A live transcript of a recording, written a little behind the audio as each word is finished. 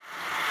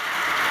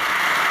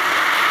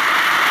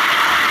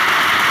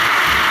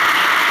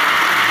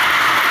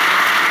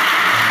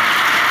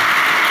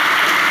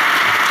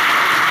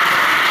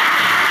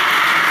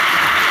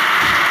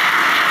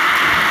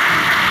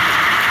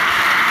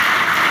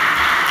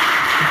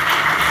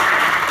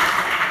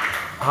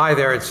Hi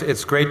there,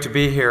 it's great to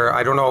be here.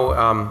 I don't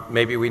know,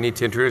 maybe we need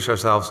to introduce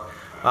ourselves.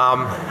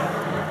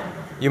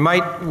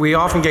 We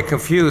often get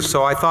confused,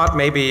 so I thought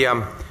maybe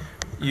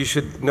you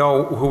should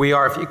know who we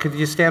are. Could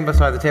you stand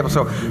beside the table?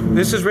 So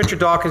this is Richard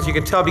Dawkins. You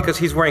can tell because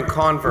he's wearing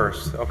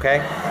Converse,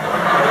 okay?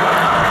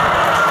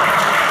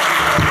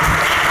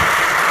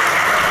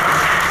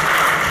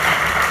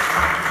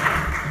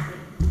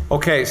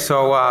 Okay,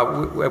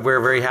 so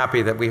we're very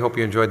happy that we hope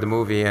you enjoyed the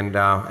movie, and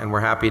we're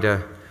happy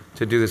to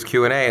do this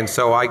Q&A. And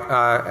so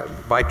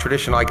by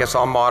tradition, I guess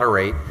I'll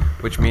moderate,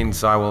 which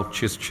means I will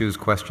choose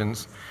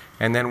questions,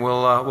 and then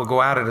we'll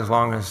go at it as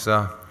long as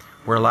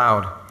we're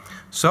allowed.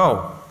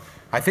 So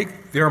I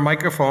think there are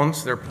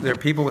microphones. There are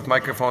people with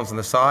microphones on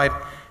the side,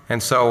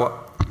 and so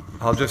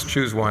I'll just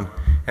choose one.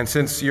 And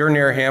since you're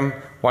near him,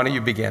 why don't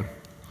you begin?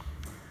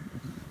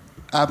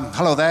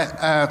 Hello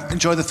there.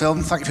 Enjoy the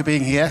film. Thank you for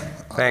being here.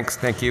 Thanks.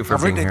 Thank you for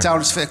I've being written here. it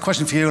down. It's a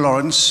question for you,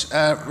 Lawrence.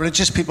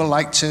 Religious people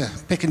like to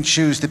pick and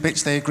choose the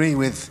bits they agree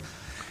with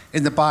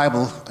in the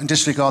Bible and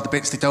disregard the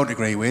bits they don't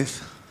agree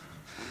with.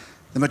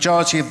 What do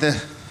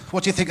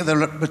you think of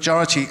the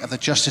majority of the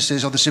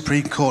justices on the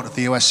Supreme Court of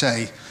the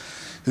USA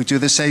who do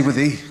the same with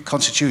the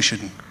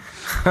Constitution?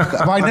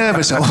 Am I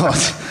nervous or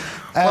what?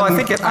 Well,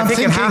 I'm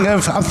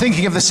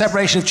thinking of the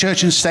separation of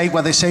church and state,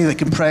 where they say they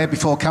can pray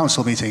before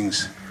council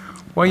meetings.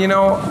 Well, you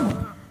know,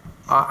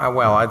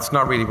 it's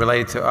not really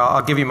related to,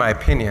 I'll give you my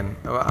opinion.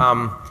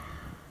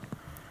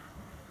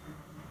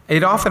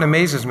 It often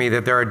amazes me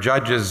that there are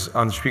judges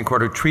on the Supreme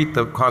Court who treat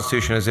the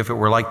Constitution as if it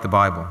were like the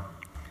Bible.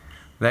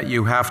 That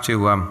you have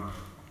to,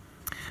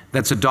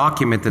 that's a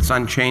document that's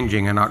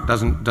unchanging and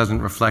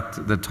doesn't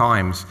reflect the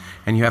times,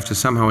 and you have to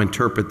somehow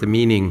interpret the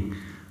meaning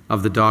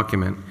of the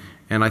document.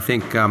 And I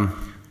think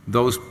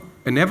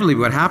inevitably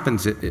what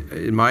happens,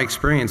 in my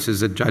experience, is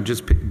that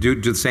judges do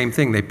the same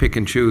thing. They pick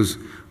and choose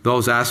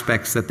those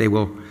aspects that they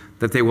will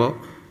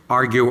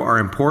argue are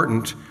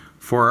important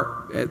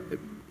for.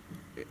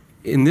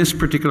 In this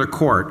particular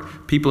court,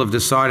 people have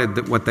decided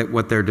that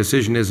what their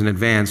decision is in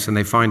advance, and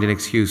they find an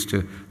excuse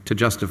to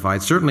justify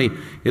it. Certainly,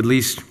 at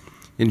least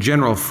in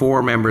general,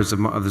 4 members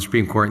of the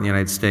Supreme Court in the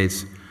United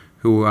States,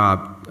 who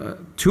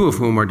 2 of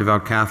whom are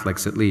devout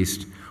Catholics at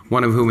least,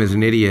 one of whom is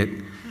an idiot,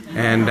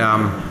 and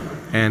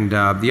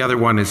the other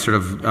one is sort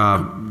of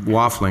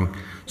waffling.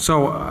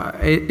 So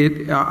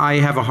I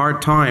have a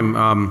hard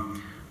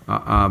time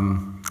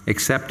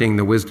accepting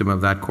the wisdom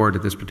of that court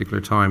at this particular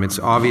time. It's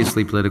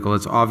obviously political.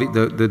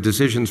 The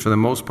decisions, for the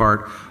most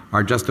part,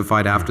 are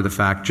justified after the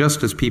fact,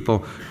 just as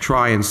people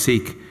try and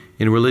seek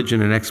in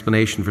religion an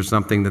explanation for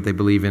something that they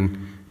believe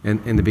in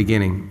the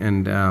beginning.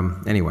 And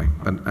anyway,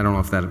 but I don't know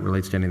if that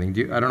relates to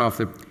anything. I don't know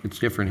if it's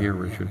different here,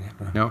 Richard.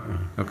 No?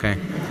 Okay.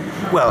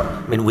 Well,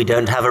 I mean, we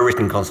don't have a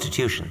written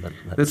constitution.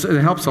 But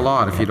it helps a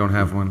lot if you don't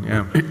have one,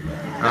 yeah.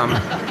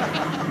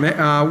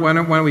 Why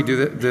don't we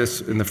do this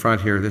in the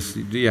front here?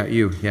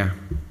 Yeah.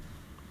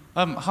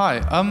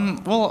 Hi.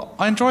 Well,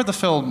 I enjoyed the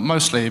film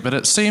mostly, but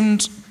it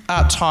seemed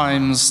at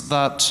times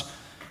that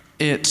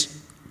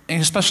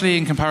especially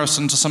in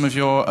comparison to some of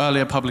your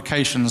earlier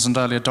publications and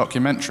earlier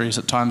documentaries,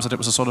 at times that it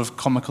was a sort of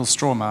comical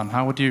straw man.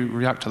 How would you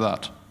react to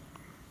that?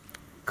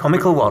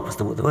 Comical what was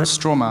the word?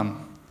 Straw man.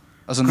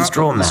 As in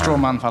straw man. The straw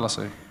man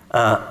fallacy.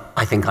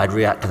 I think I'd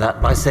react to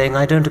that by saying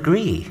I don't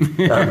agree.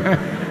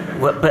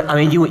 But I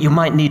mean, you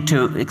might need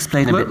to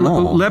explain a bit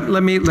more.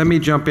 Let me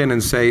jump in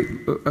and say,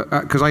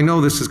 because I know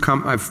this has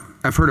come.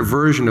 I've heard a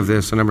version of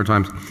this a number of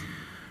times.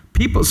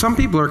 Some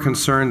people are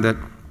concerned that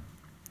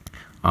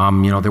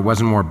there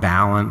wasn't more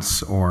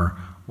balance or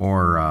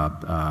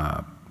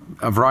a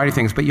variety of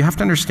things. But you have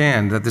to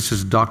understand that this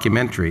is a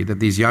documentary, that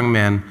these young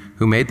men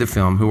who made the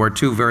film, who are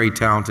 2 very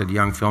talented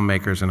young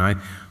filmmakers, and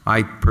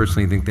I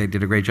personally think they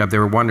did a great job. They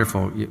were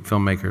wonderful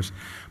filmmakers.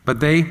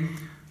 But they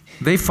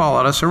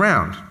followed us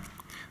around.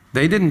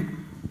 They didn't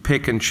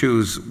pick and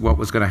choose what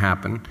was going to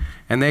happen.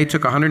 And they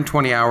took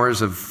 120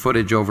 hours of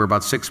footage over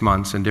about 6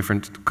 months in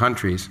different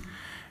countries.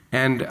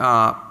 And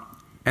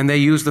they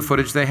used the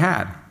footage they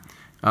had.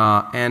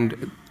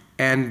 And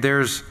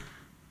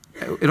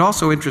it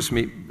also interests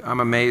me, I'm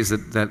amazed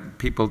that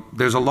people,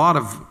 there's a lot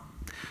of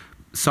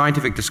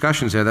scientific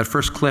discussions there. That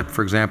first clip,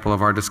 for example,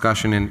 of our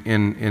discussion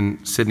in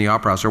Sydney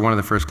Opera House, or one of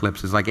the first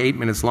clips, is like 8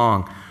 minutes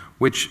long,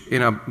 which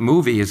in a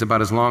movie is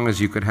about as long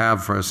as you could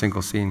have for a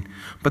single scene.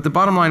 But the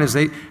bottom line is,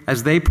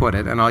 as they put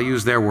it, and I'll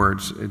use their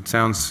words, it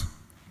sounds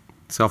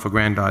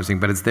self-aggrandizing,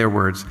 but it's their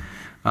words.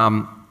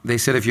 They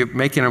said, if you're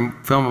making a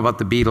film about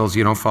the Beatles,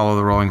 you don't follow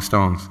the Rolling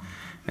Stones.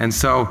 And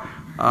so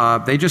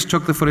they just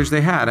took the footage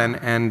they had,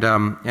 and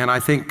I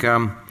think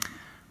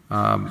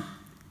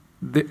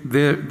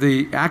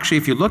actually,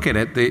 if you look at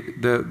it,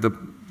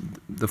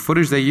 the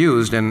footage they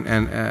used, and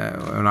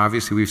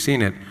obviously we've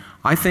seen it,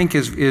 I think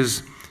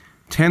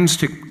tends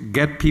to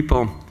get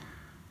people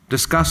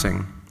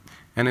discussing.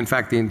 And in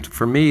fact,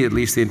 for me, at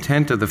least, the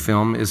intent of the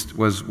film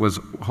was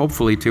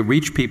hopefully to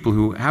reach people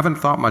who haven't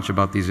thought much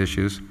about these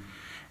issues.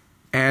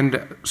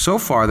 And so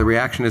far, the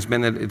reaction has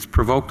been that it's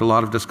provoked a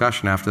lot of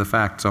discussion after the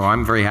fact. So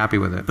I'm very happy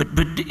with it. But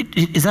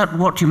is that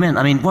what you meant?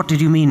 I mean, what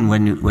did you mean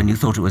when you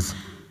thought it was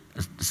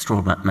a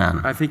straw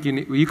man? I think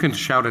you can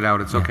shout it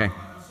out. It's okay. It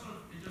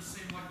just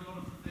seemed like a lot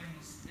of the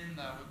things in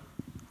there.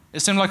 It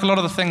seemed like a lot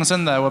of the things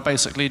in there were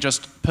basically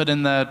just put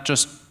in there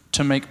just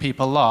to make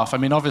people laugh. I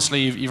mean,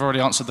 obviously, you've already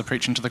answered the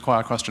preaching to the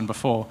choir question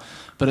before,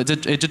 but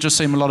it did just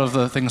seem a lot of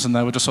the things in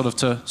there were just sort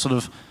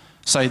of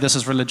say this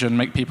is religion,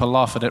 make people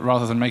laugh at it,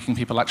 rather than making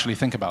people actually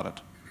think about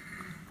it.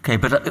 Okay,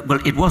 but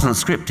well, it wasn't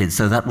scripted,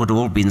 so that would have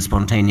all been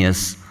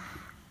spontaneous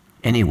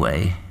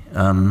anyway.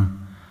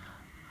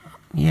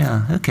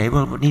 Yeah, okay,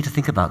 well, we need to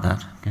think about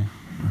that. Okay.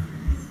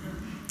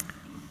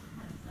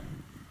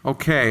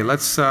 Okay,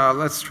 let's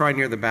try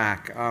near the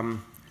back.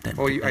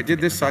 I did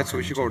this side, so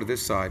we should go to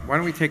this side. Why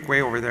don't we take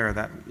way over there,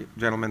 that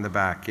gentleman in the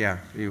back? Yeah,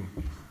 you.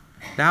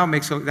 Now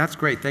that's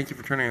great. Thank you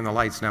for turning on the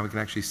lights. Now we can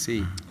actually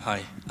see.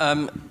 Hi.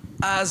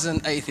 As an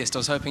atheist, I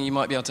was hoping you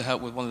might be able to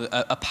help with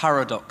a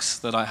paradox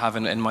that I have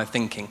in my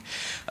thinking.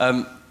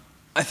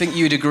 I think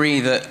you'd agree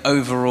that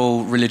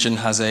overall religion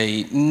has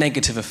a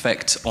negative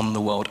effect on the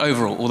world,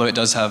 overall, although it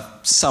does have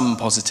some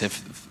positive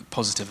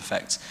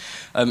effects.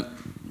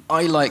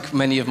 I like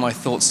many of my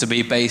thoughts to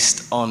be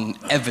based on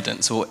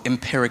evidence or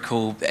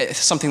empirical,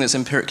 something that's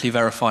empirically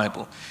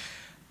verifiable.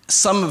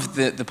 Some of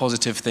the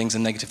positive things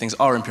and negative things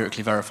are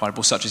empirically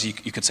verifiable, such as you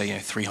could say,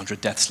 300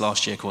 deaths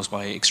last year caused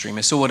by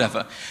extremists or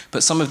whatever.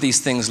 But some of these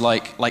things,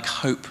 like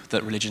hope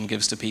that religion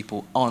gives to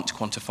people, aren't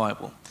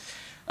quantifiable.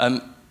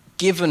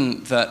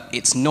 Given that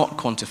it's not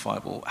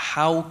quantifiable,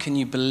 how can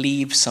you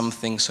believe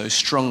something so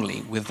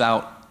strongly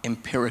without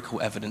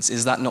empirical evidence?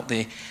 Is that not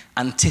the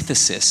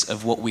antithesis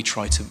of what we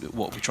try to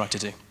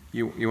do?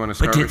 You want to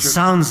start, But it Richard?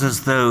 sounds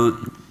as though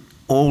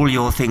all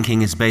your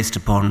thinking is based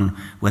upon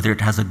whether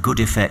it has a good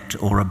effect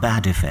or a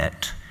bad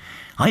effect.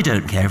 I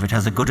don't care if it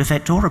has a good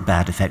effect or a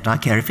bad effect. I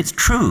care if it's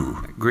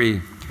true.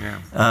 Agree.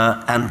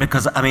 Yeah. And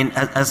because, I mean,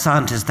 as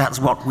scientists, that's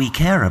what we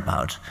care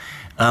about.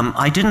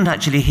 I didn't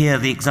actually hear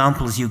the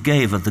examples you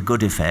gave of the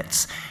good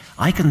effects.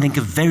 I can think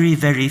of very,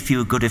 very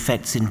few good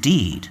effects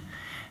indeed.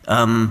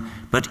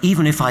 But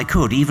even if I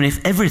could, even if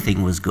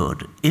everything was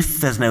good, if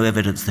there's no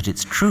evidence that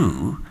it's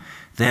true,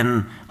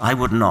 then I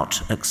would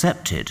not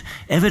accept it.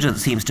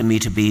 Evidence seems to me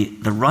to be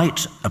the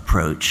right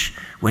approach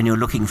when you're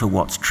looking for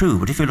what's true.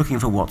 But if you're looking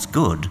for what's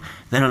good,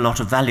 then a lot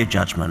of value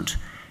judgment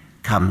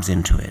comes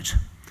into it.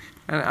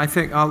 And I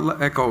think I'll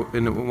echo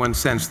in one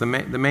sense. The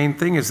main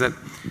thing is that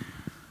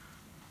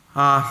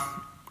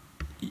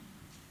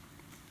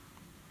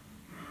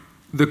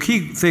the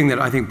key thing that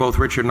I think both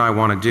Richard and I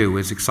want to do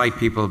is excite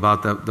people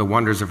about the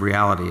wonders of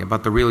reality,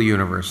 about the real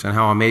universe and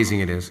how amazing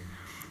it is.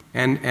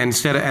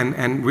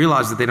 And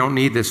realize that they don't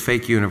need this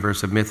fake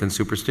universe of myth and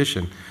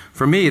superstition.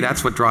 For me,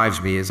 that's what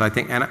drives me. Is I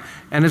think, and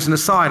as an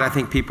aside, I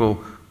think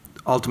people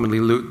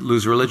ultimately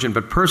lose religion.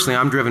 But personally,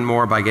 I'm driven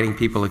more by getting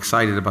people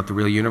excited about the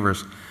real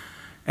universe.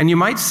 And you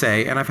might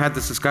say, and I've had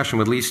this discussion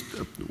with at least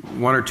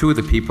one or two of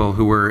the people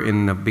who were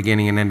in the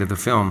beginning and end of the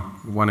film,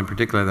 one in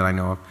particular that I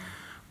know of,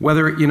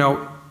 whether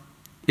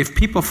if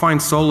people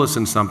find solace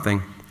in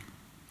something,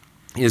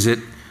 is it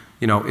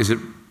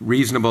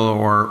reasonable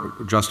or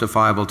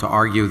justifiable to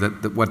argue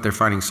that what they're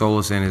finding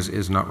solace in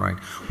is not right?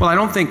 Well, I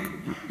don't think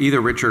either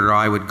Richard or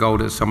I would go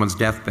to someone's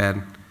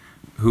deathbed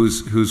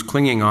who's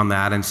clinging on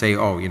that and say,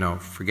 oh,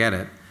 forget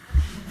it.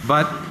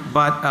 But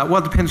well,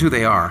 it depends who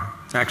they are,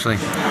 actually.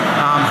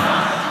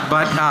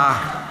 But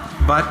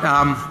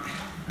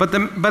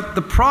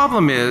the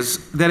problem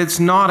is that it's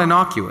not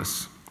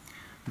innocuous.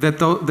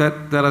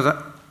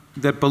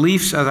 That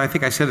beliefs, as I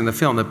think I said in the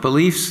film, that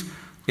beliefs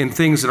in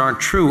things that aren't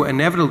true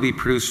inevitably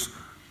produce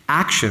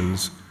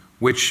actions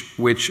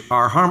which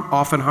are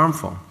often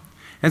harmful.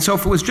 And so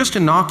if it was just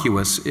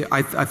innocuous,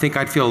 I think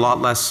I'd feel a lot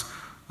less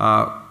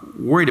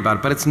worried about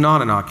it, but it's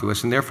not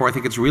innocuous, and therefore I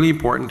think it's really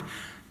important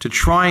to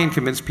try and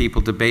convince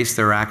people to base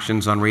their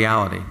actions on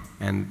reality.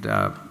 And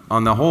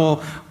on the whole,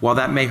 while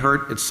that may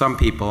hurt some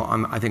people,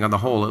 I think on the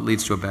whole it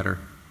leads to a better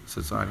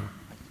society.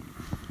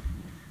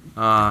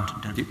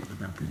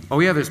 Oh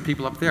yeah, there's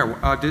people up there.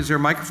 Is there a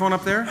microphone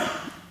up there?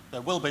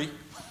 There will be.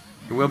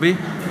 There will be?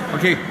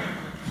 Okay,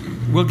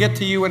 we'll get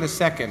to you in a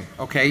second.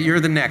 Okay, you're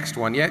the next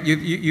one. Yeah,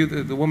 you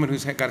the woman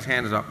who's got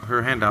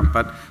her hand up.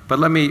 But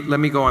let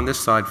me go on this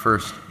side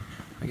first.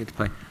 I get to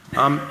play.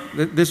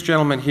 This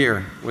gentleman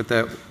here with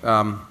the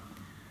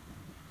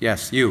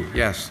yes,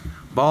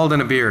 bald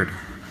and a beard,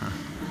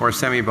 or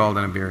semi-bald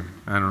and a beard.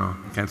 I don't know.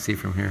 I can't see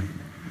from here.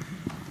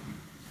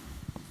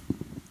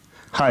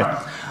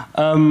 Hi.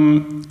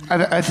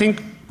 I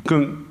think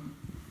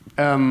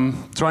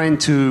trying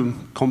to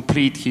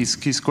complete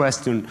his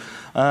question,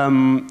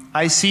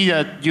 I see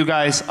that you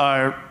guys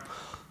are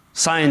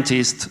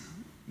scientists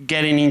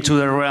getting into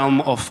the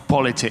realm of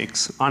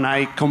politics, and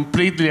I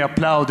completely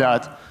applaud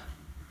that,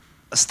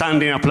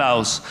 standing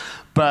applause.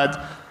 But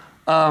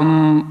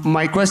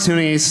my question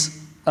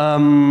is,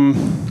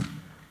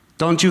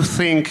 don't you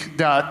think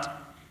that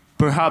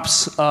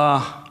perhaps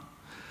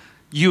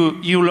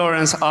you,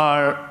 Lawrence,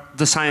 are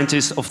the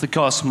scientists of the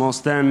cosmos,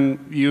 then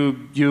you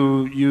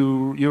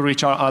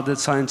Richard, are the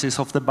scientists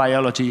of the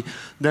biology,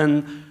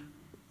 then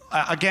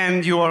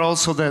again, you are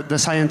also the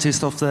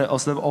scientist of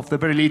the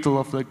very little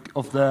of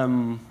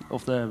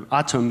the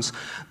atoms.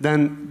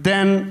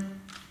 Then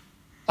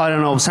I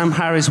don't know. Sam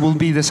Harris will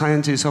be the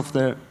scientist of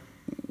the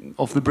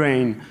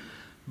brain,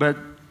 but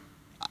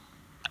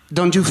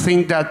don't you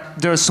think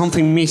that there's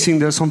something missing?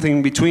 There's something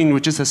in between,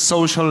 which is a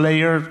social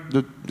layer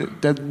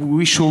that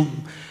we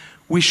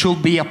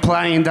should be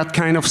applying that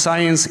kind of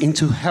science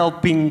into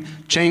helping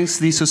change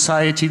the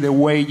society the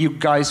way you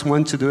guys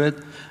want to do it.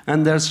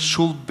 And there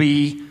should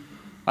be.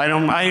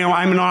 I'm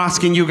not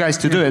asking you guys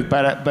to do it,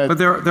 but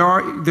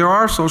there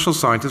are social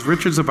scientists.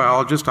 Richard's a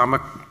biologist. I'm a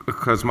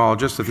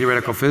cosmologist, a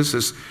theoretical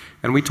physicist,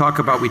 and we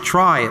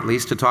try at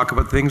least to talk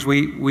about things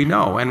we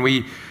know.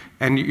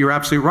 And you're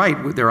absolutely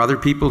right. There are other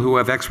people who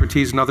have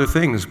expertise in other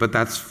things, but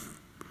that's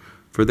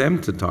for them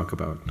to talk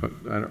about.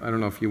 I don't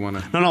know if you want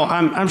to. No.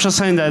 I'm just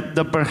saying that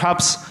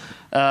perhaps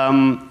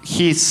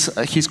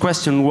his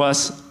question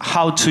was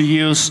how to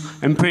use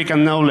empirical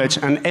knowledge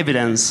and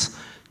evidence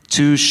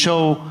to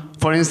show,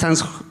 for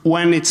instance,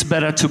 when it's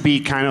better to be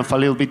kind of a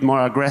little bit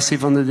more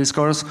aggressive on the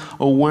discourse,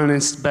 or when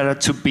it's better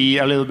to be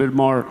a little bit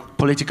more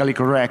politically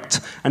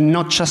correct, and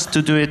not just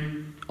to do it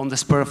on the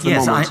spur of the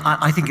moment. Yes,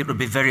 I think it would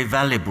be very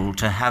valuable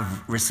to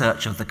have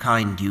research of the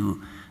kind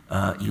you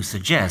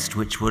suggest,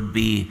 which would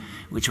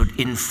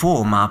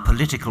inform our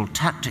political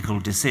tactical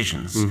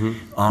decisions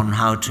on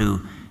how to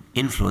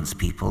influence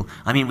people.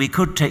 I mean, we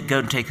could go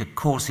and take a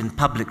course in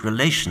public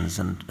relations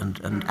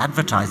and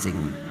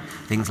advertising,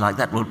 things like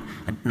that. Well,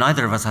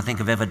 neither of us, I think,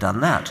 have ever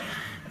done that.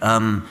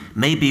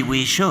 Maybe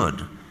we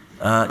should.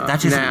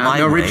 That isn't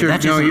my way. Richard,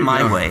 that isn't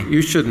my way.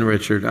 You shouldn't,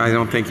 Richard. I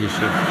don't think you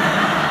should.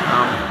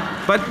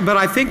 But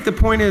I think the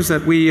point is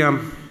that we,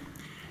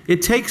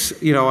 it takes,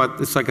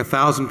 it's like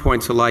 1,000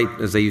 points of light,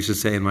 as they used to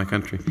say in my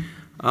country.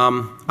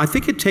 I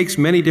think it takes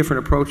many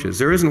different approaches.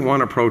 There isn't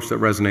one approach that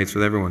resonates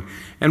with everyone.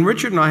 And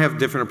Richard and I have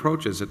different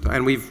approaches.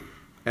 And we've,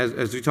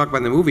 as we talked about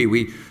in the movie,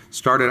 we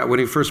started, when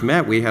we first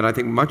met, we had, I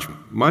think, much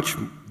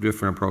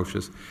different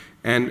approaches.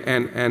 And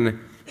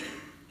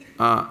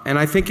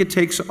I think it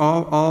takes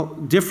all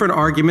different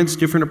arguments,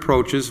 different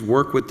approaches,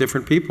 work with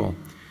different people.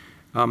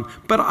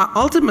 But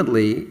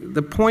ultimately,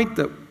 the point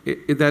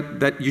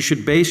that you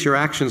should base your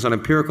actions on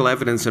empirical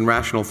evidence and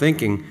rational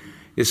thinking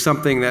is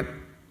something that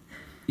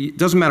it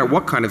doesn't matter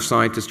what kind of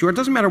scientist you are, it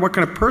doesn't matter what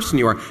kind of person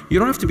you are. You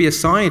don't have to be a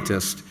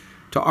scientist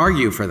to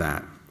argue for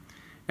that.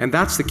 And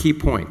that's the key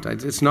point.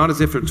 It's not as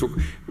if it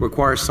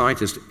requires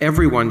scientists.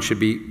 Everyone should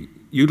be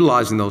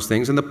utilizing those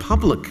things, and the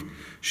public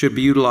should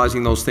be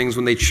utilizing those things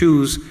when they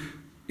choose,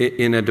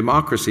 in a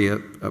democracy,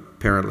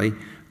 apparently,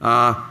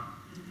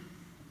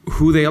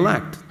 who they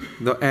elect.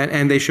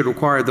 And they should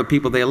require the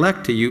people they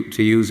elect to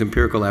use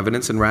empirical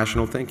evidence and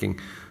rational thinking.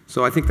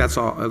 So I think that's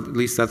all, at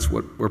least that's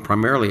what we're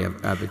primarily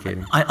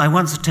advocating. I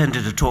once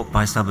attended a talk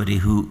by somebody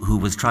who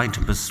was trying to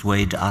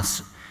persuade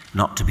us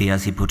not to be,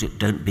 as he put it,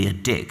 don't be a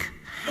dick.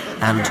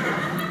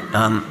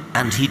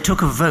 And he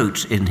took a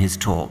vote in his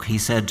talk. He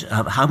said,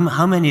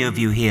 how many of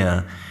you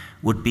here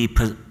would be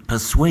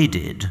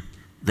persuaded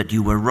that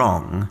you were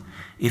wrong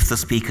if the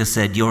speaker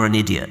said, you're an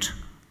idiot?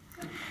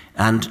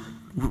 And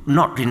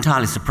not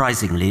entirely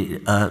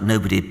surprisingly,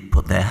 nobody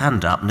put their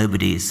hand up.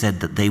 Nobody said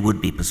that they would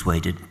be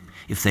persuaded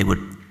if they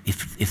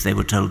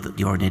were told that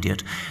you're an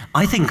idiot.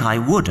 I think I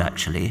would,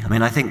 actually. I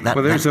mean, I think that...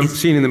 Well, there's a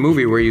scene in the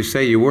movie where you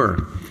say you were.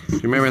 Do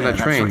you remember in that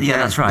train?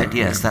 That's right.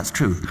 Yes, that's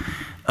true.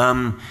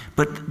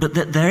 But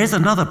there is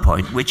another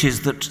point, which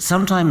is that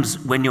sometimes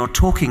when you're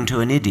talking to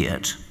an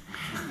idiot,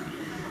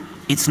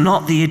 it's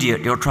not the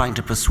idiot you're trying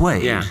to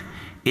persuade. Yeah.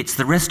 It's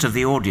the rest of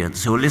the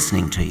audience who are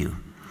listening to you.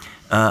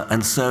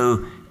 And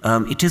so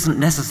it isn't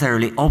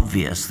necessarily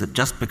obvious that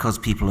just because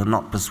people are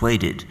not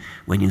persuaded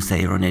when you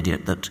say you're an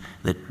idiot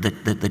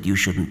that you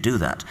shouldn't do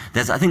that.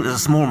 I think there's a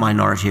small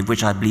minority, of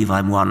which I believe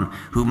I'm one,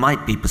 who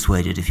might be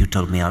persuaded if you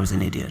told me I was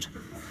an idiot.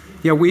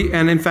 Yeah,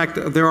 and in fact,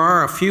 there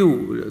are a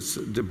few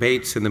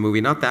debates in the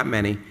movie, not that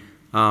many.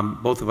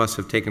 Both of us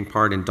have taken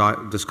part in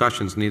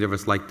discussions. Neither of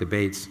us like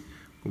debates.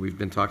 We've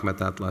been talking about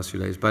that the last few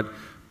days.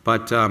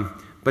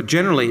 But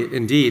generally,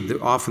 indeed,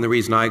 often the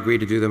reason I agree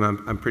to do them,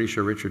 I'm pretty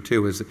sure Richard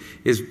too, is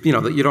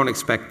that you don't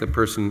expect the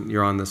person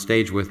you're on the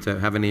stage with to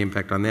have any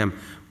impact on them.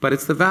 But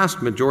it's the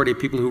vast majority of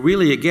people who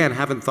really, again,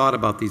 haven't thought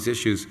about these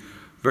issues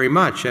very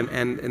much, and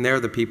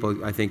they're the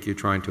people I think you're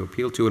trying to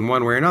appeal to in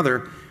one way or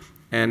another.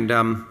 And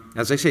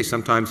as I say,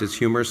 sometimes it's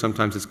humor,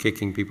 sometimes it's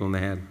kicking people in the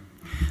head.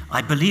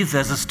 I believe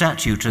there's a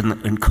statute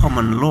in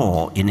common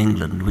law in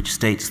England which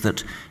states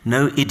that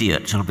no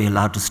idiot shall be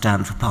allowed to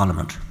stand for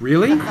Parliament.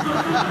 Really?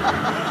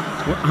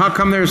 How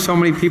come there's so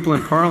many people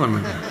in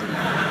Parliament?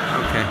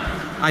 Okay.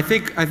 I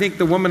think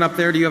the woman up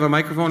there, do you have a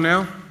microphone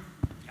now?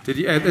 Did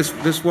you,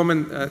 this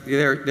woman,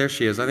 there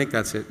she is. I think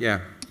that's it, yeah.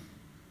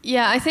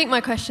 Yeah, I think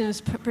my question was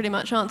pretty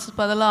much answered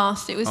by the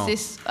last. It was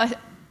this...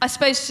 I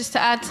suppose just to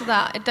add to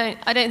that,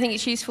 I don't think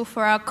it's useful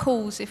for our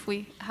calls, if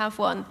we have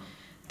one,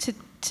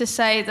 to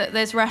say that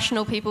there's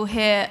rational people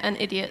here and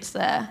idiots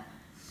there.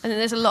 And then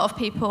there's a lot of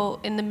people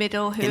in the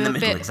middle who are a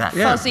bit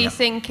fuzzy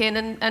thinking,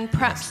 and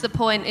perhaps the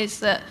point is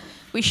that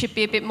we should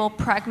be a bit more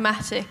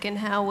pragmatic in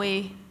how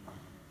we...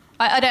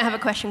 I don't have a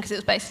question because it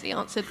was basically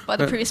answered by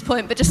the previous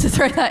point, but just to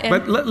throw that in.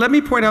 But let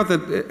me point out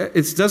that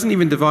it doesn't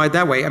even divide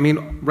that way. I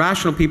mean,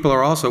 rational people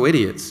are also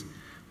idiots.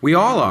 We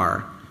all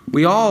are.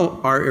 We all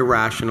are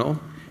irrational,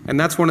 and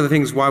that's one of the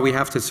things why we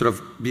have to sort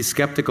of be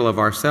skeptical of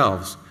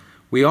ourselves.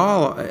 We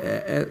all,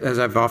 as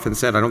I've often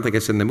said, I don't think I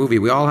said in the movie,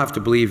 we all have to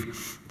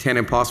believe 10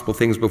 impossible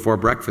things before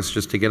breakfast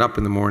just to get up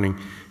in the morning.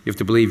 You have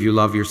to believe you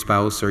love your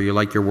spouse or you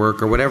like your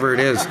work or whatever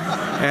it is.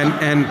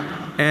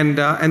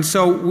 And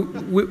so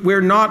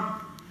we're not...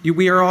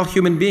 We are all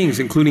human beings,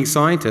 including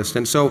scientists.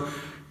 And so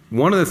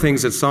one of the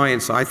things that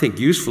science, I think,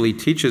 usefully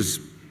teaches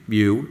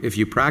you, if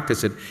you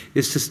practice it,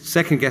 is to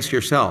second-guess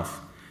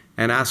yourself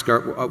and ask,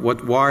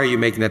 why are you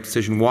making that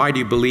decision? Why do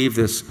you believe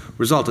this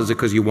result? Is it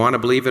because you want to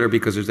believe it or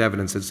because there's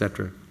evidence,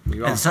 etc.?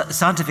 And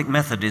scientific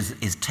method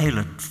is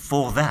tailored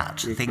for that.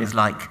 Things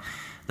like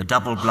the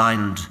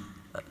double-blind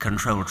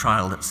control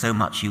trial that's so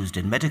much used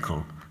in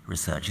medical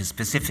research is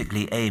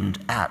specifically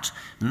aimed at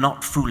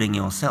not fooling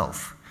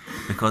yourself.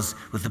 Because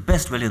with the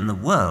best will in the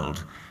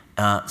world,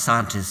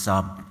 scientists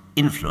are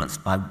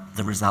influenced by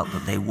the result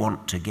that they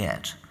want to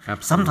get.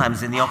 Absolutely.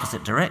 Sometimes in the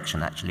opposite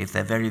direction, actually, if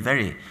they're very,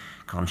 very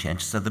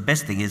conscientious. So the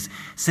best thing is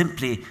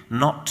simply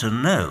not to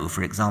know,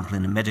 for example,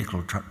 in a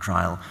medical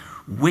trial,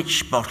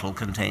 which bottle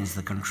contains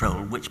the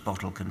control, which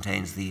bottle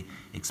contains the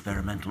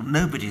experimental.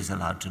 Nobody's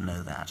allowed to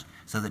know that,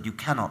 so that you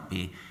cannot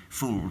be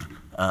fooled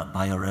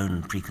by your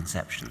own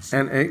preconceptions.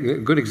 And a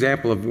good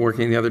example of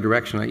working in the other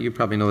direction, you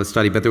probably know the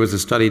study, but there was a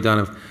study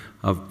done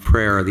of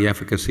prayer, the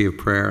efficacy of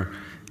prayer.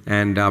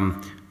 And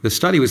the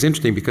study was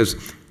interesting because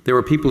there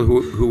were people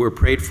who were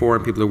prayed for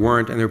and people who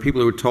weren't, and there were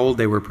people who were told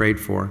they were prayed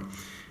for.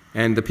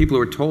 And the people who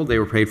were told they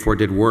were prayed for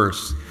did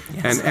worse.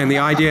 Yes. And the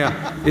idea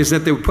is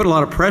that they would put a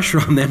lot of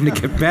pressure on them to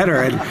get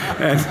better,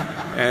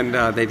 and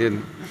they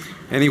didn't.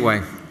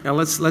 Anyway, now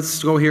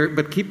let's go here,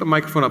 but keep the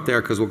microphone up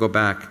there because we'll go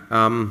back.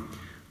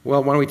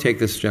 Well, why don't we take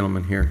this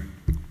gentleman here?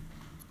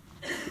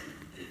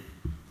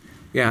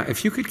 Yeah,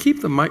 if you could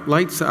keep the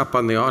lights up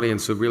on the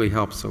audience, it would really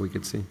help so we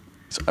could see.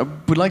 So I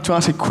would like to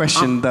ask a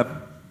question that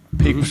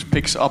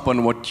picks up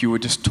on what you were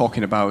just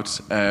talking about.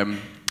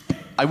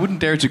 I wouldn't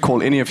dare to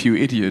call any of you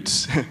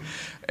idiots,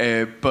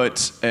 but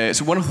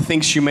so one of the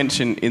things you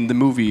mentioned in the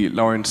movie,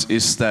 Lawrence,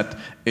 is that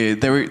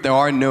there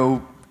are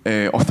no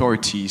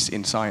authorities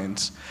in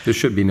science. There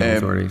should be no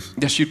authorities.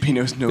 There should be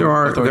no authorities there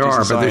are, in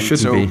science. But there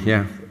shouldn't be,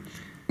 yeah.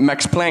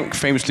 Max Planck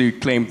famously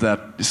claimed that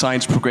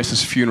science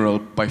progresses funeral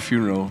by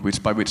funeral,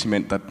 by which he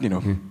meant that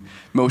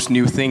most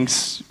new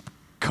things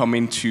come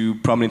into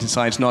prominence in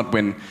science not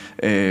when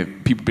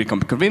people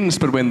become convinced,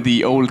 but when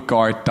the old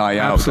guard die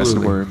out, as it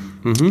were.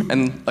 Mm-hmm.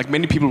 And like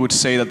many people would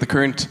say that the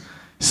current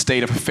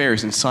state of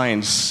affairs in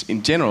science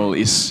in general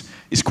is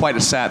quite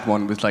a sad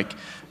one, with like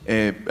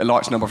a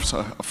large number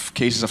of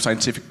cases of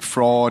scientific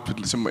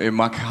fraud.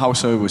 Mark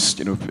Hauser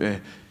was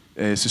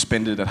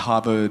suspended at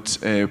Harvard.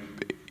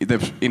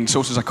 In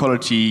social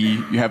psychology,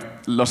 you have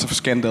lots of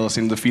scandals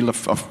in the field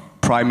of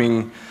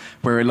priming,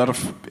 where a lot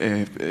of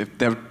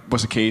there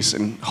was a case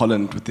in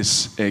Holland with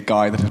this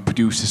guy that had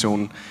produced his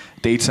own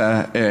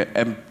data.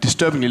 A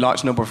disturbingly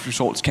large number of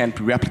results can't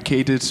be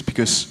replicated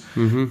because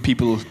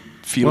people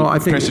feel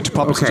pressure to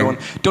publish and so on.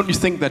 Don't you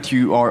think that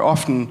you are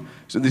often?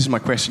 So this is my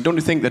question. Don't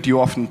you think that you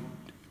often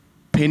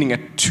painting a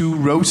too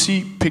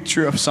rosy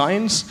picture of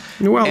science,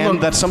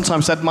 that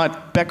sometimes that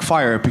might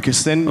backfire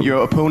because then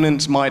your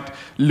opponents might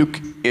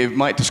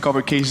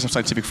discover cases of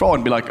scientific fraud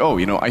and be like,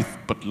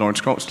 but Lawrence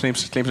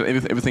claims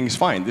that everything is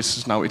fine. This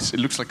is now it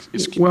looks like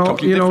it's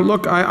completely different.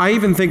 Look, I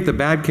even think the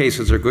bad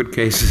cases are good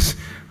cases.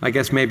 I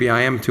guess maybe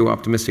I am too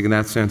optimistic in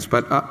that sense,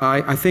 but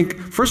I think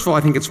first of all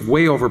I think it's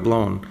way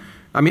overblown.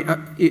 I mean,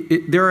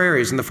 there are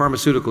areas in the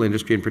pharmaceutical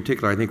industry in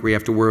particular, I think, where you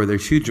have to worry.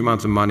 There's huge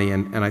amounts of money,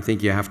 and I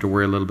think you have to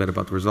worry a little bit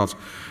about the results.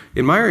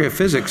 In my area of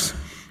physics,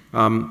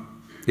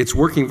 it's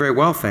working very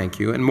well, thank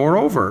you. And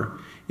moreover,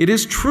 it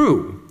is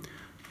true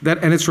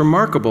that, and it's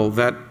remarkable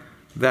that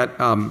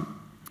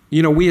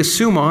we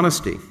assume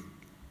honesty.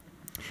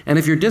 And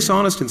if you're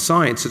dishonest in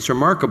science, it's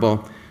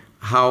remarkable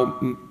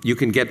how you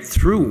can get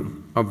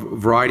through a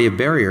variety of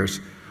barriers.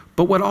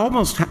 But what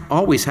almost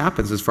always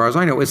happens, as far as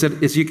I know,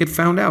 is you get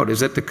found out, is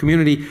that the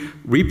community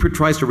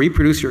tries to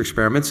reproduce your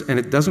experiments and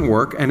it doesn't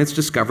work, and it's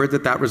discovered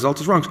that result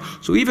is wrong.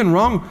 So even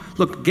wrong,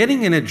 look,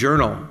 getting in a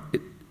journal,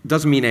 it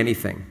doesn't mean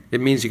anything.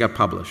 It means you got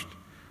published.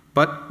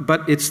 But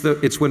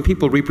it's when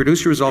people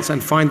reproduce your results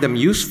and find them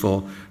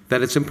useful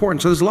that it's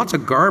important. So there's lots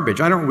of garbage.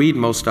 I don't read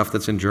most stuff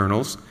that's in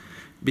journals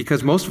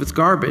because most of it's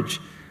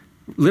garbage,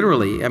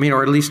 literally. I mean,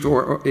 or at least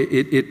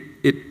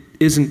it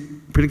isn't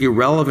particularly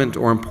relevant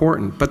or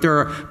important, but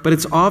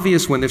it's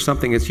obvious when there's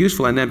something that's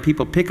useful, and then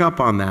people pick up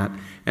on that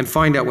and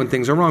find out when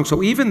things are wrong.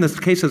 So even the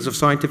cases of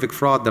scientific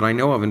fraud that I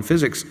know of in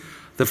physics,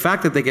 the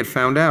fact that they get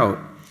found out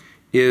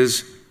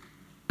is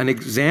an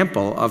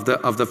example of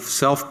the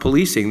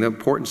self-policing, the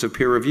importance of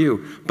peer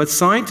review. But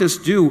scientists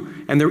do,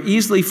 and they're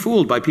easily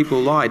fooled by people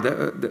who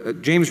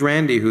lied. James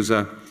Randi, who's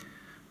a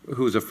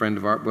friend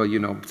of ours,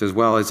 well, as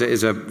well,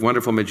 is a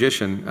wonderful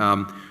magician,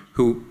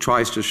 who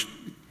tries to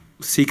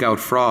seek out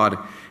fraud.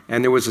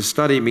 And there was a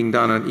study being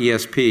done on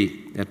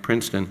ESP at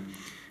Princeton,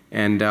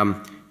 and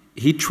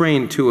he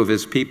trained 2 of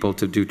his people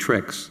to do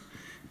tricks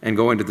and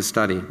go into the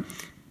study.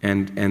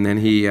 And then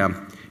he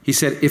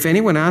said, if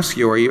anyone asks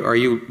you, are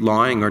you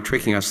lying or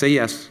tricking us, say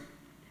yes.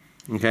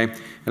 Okay?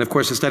 And of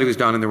course, the study was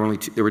done, and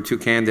there were 2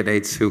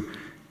 candidates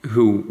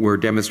who were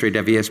demonstrated to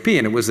have ESP,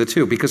 and it was the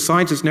 2, because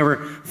scientists never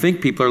think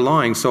people are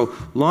lying. So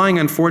lying,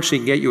 unfortunately,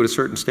 can get you at a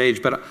certain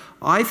stage. But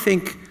I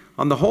think,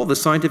 on the whole, the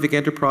scientific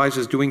enterprise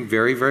is doing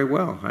very, very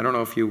well. I don't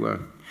know if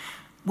you...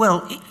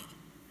 Well,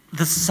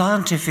 the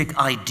scientific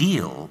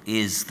ideal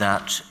is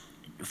that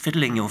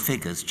fiddling your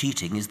figures,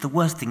 cheating, is the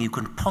worst thing you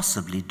can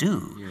possibly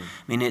do. Yeah.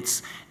 I mean,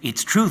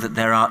 it's true that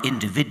there are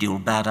individual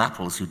bad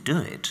apples who do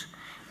it,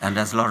 and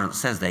as Lawrence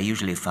says, they're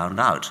usually found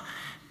out.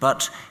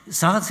 But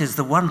science is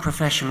the one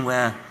profession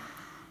where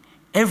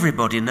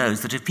everybody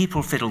knows that if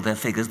people fiddle their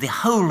figures, the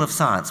whole of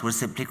science will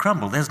simply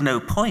crumble. There's no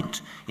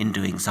point in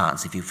doing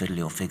science if you fiddle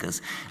your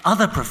figures.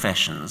 Other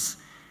professions,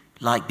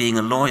 like being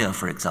a lawyer,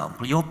 for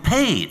example, you're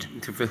paid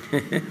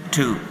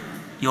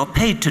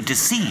to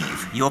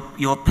deceive.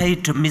 You're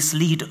paid to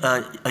mislead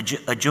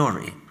a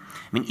jury.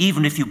 I mean,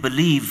 even if you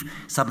believe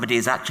somebody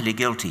is actually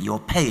guilty, you're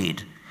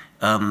paid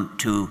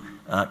to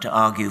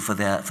argue for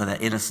their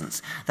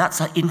innocence.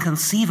 That's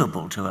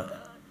inconceivable to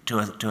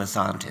a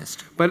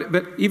scientist.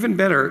 But even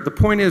better, the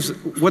point is,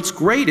 what's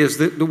great is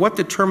that what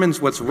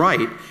determines what's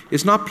right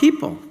is not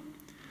people.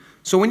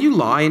 So when you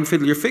lie and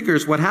fiddle your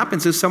figures, what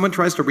happens is someone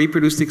tries to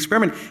reproduce the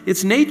experiment.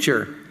 It's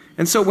nature.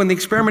 And so when the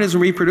experiment isn't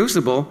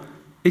reproducible,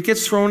 it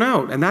gets thrown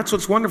out. And that's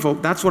what's wonderful.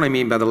 That's what I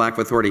mean by the lack of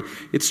authority.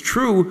 It's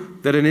true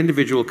that an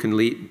individual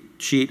can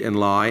cheat and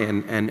lie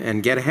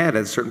and get ahead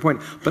at a certain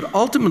point. But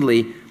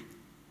ultimately,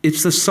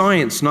 it's the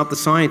science, not the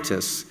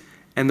scientists.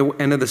 And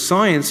the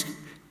science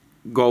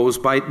goes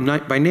by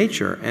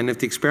nature. And if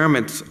the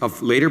experiments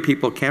of later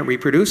people can't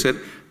reproduce it,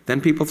 then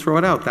people throw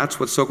it out. That's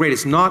what's so great.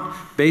 It's not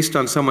based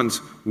on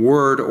someone's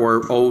word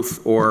or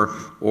oath or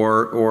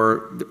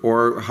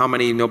how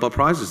many Nobel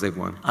Prizes they've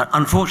won.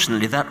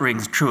 Unfortunately, that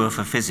rings truer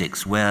for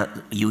physics, where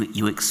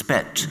you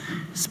expect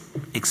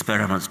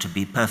experiments to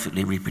be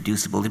perfectly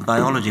reproducible. In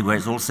biology, where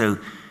it's also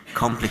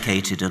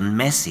complicated and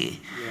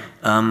messy,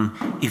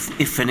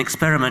 if an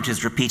experiment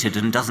is repeated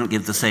and doesn't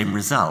give the same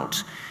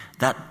result,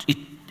 that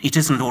it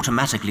isn't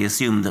automatically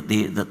assumed that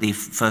the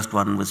first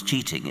one was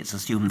cheating. It's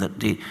assumed that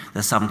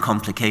there's some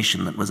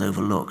complication that was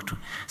overlooked.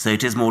 So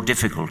it is more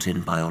difficult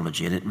in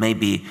biology, and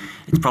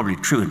it's probably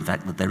true, in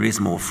fact, that there is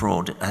more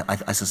fraud,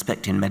 I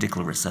suspect, in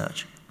medical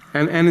research.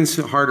 And it's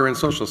harder in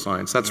social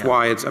science. That's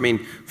why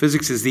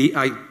physics is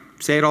I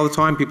say it all the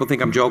time, people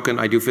think I'm joking,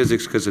 I do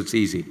physics because it's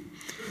easy.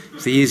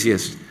 It's the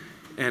easiest.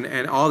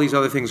 And all these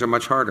other things are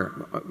much harder.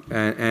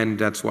 And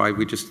that's why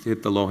we just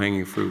hit the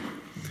low-hanging fruit.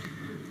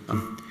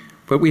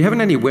 But we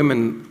haven't any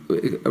women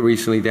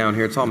recently down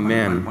here. It's all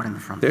men. One in the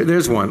front.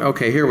 There's one.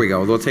 Okay, here we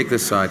go. We'll take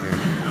this side here.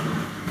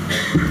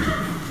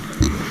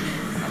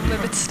 I'm a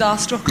bit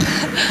starstruck.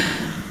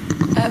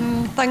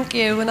 Thank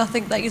you, and I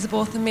think that you're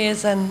both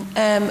amazing,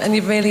 and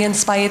you've really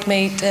inspired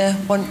me to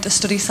want to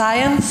study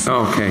science.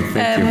 Okay,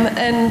 thank you.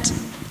 And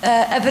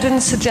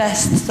evidence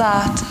suggests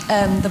that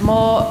the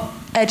more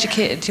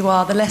educated you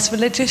are, the less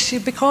religious you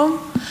become.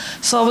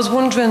 So I was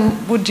wondering,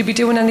 would you be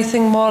doing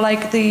anything more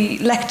like the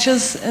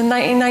lectures in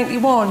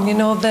 1991,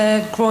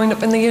 the Growing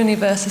Up in the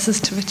Universe, this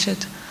is to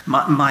Richard?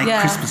 My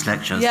Christmas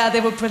lectures? Yeah, they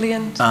were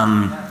brilliant.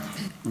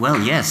 Well,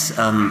 yes.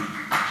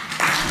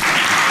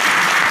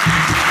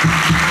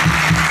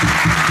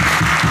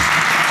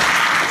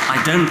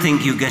 I don't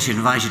think you get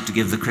invited to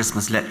give the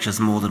Christmas lectures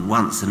more than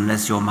once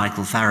unless you're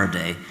Michael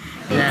Faraday.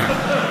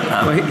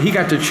 Yeah. Well, he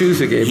got to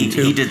choose again,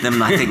 too. He did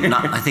them, I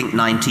think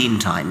 19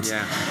 times.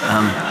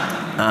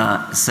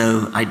 Yeah.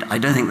 So I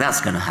don't think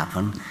that's going to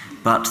happen.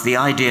 But the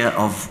idea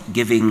of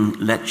giving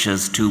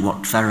lectures to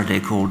what Faraday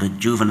called a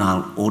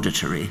juvenile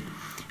auditory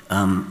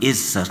is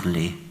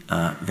certainly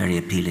very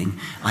appealing.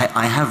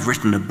 I have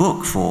written a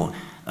book for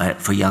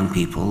young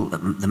people,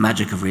 The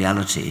Magic of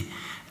Reality,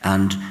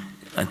 and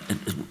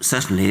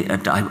certainly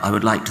I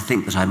would like to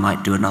think that I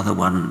might do another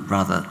one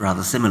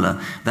rather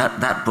similar.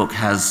 That book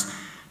has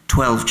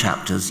 12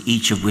 chapters,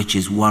 each of which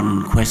is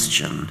one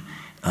question,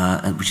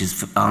 which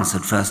is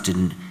answered first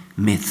in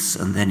myths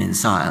and then in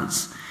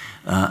science.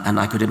 And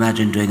I could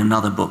imagine doing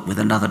another book with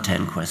another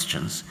 10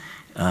 questions,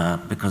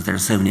 because there are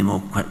so many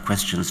more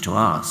questions to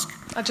ask.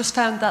 I just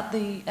found that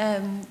the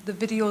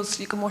videos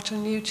you can watch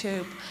on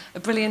YouTube are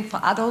brilliant for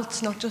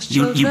adults, not just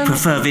children. You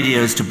prefer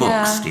videos to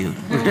books, do you?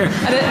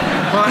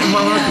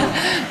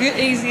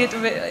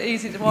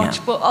 Easy to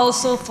watch, but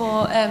also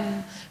for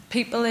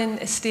people in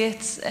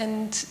estates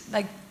and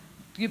like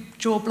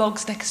Joe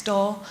Blogs next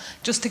door,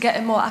 just to get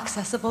it more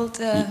accessible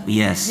to...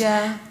 Yes.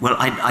 Yeah. Well,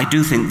 I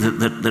do think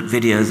that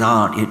videos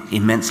are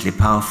immensely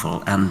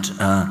powerful, and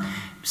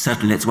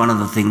certainly it's one of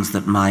the things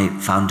that my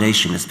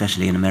foundation,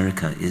 especially in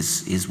America,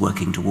 is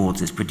working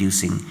towards, is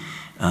producing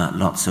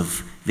lots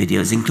of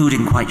videos,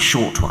 including quite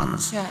short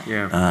ones,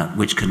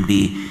 which can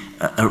be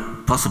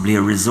possibly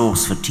a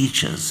resource for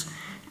teachers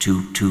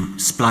to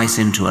splice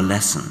into a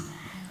lesson,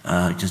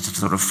 just a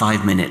sort of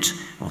 5-minute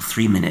or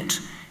 3-minute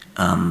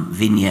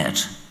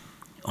vignette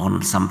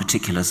on some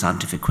particular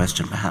scientific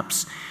question,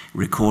 perhaps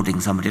recording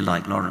somebody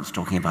like Lawrence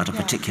talking about a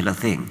particular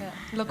thing. Yeah.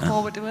 Look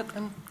forward to it.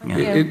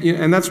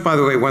 And that's, by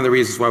the way, one of the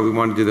reasons why we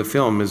want to do the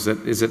film is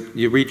that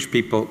you reach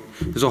people.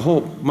 There's a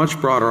whole much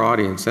broader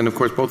audience, and of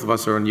course, both of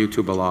us are on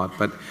YouTube a lot.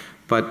 But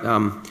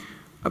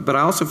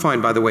I also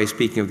find, by the way,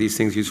 speaking of these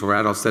things useful for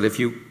adults, that if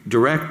you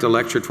direct a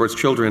lecture towards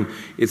children,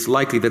 it's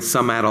likely that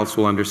some adults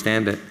will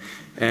understand it.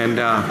 And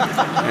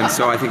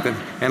so I think that,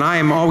 and I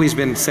am always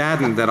been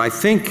saddened that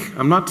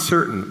I'm not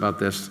certain about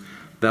this,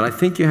 that I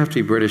think you have to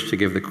be British to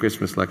give the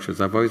Christmas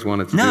lectures. I've always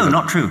wanted to do No, them.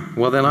 not true.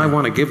 Well, then I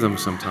want to give them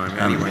sometime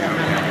anyway.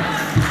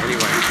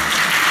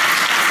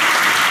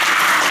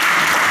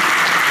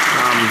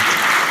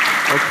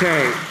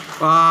 Okay,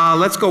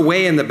 let's go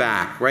way in the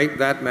back, right?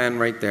 That man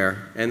right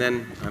there. And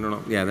then, I don't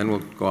know, yeah, then we'll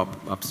go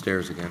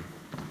upstairs again.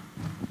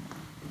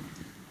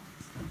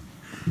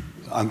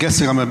 I'm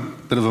guessing I'm a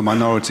bit of a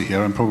minority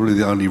here. I'm probably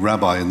the only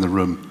rabbi in the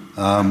room.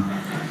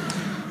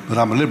 But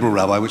I'm a liberal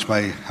rabbi, which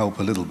may help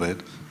a little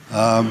bit.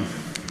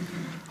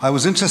 I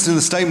was interested in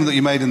the statement that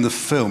you made in the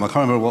film, I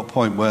can't remember at what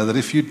point, where that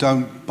if you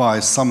don't buy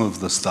some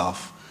of the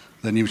stuff,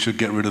 then you should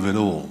get rid of it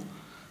all.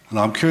 And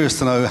I'm curious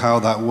to know how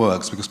that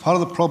works, because part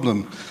of the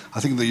problem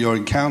I think that you're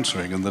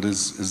encountering, and that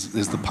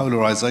is the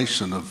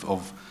polarization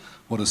of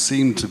what has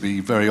seemed to be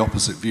very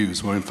opposite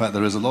views, where in fact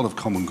there is a lot of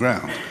common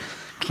ground.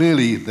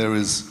 Clearly there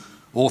is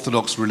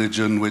Orthodox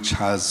religion which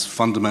has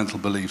fundamental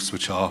beliefs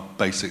which are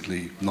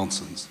basically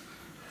nonsense.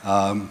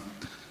 But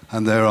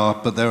there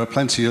are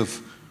plenty of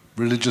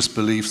religious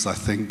beliefs, I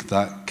think,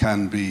 that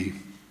can be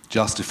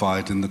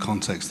justified in the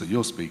context that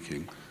you're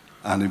speaking.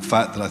 And in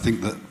fact, that I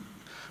think that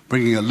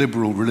bringing a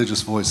liberal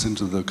religious voice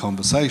into the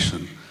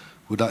conversation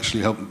would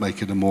actually help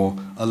make it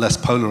a less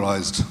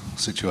polarized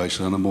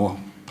situation and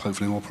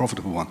hopefully a more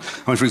profitable one.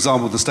 I mean, for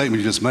example, the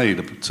statement you just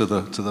made to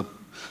the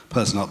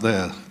person up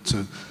there,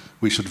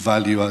 you should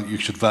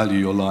value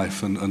your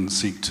life and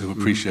seek to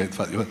appreciate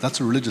the fact that's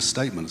a religious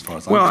statement as far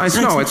as I'm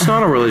concerned. Well, it's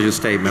not a religious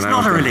statement. It's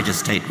not a religious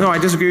statement. No, I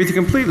disagree with you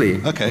completely.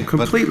 Okay.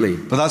 Completely.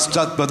 But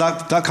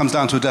that comes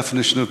down to a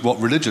definition of what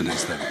religion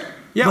is then.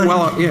 Yeah,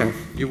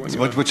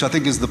 Which I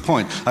think is the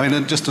point. I mean,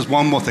 and just as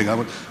one more thing,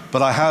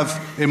 I have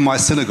in my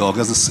synagogue,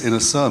 in a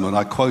sermon,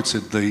 I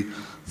quoted the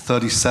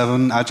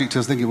 37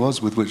 adjectives, I think it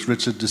was, with which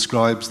Richard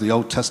describes the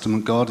Old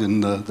Testament God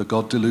in the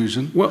God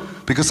delusion. Well,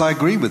 because I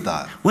agree with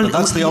that. Well,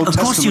 that's the Old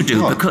Testament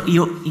God. Of course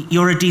you do, because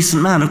you're a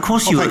decent man. Of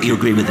course you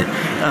agree with it.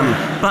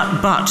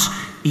 But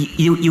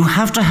you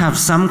have to have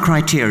some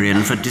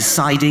criterion for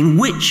deciding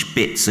which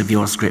bits of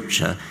your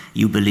scripture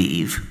you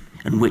believe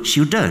and which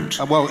you don't.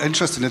 Well,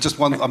 interestingly, just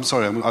one. I'm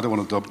sorry, I don't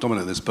want to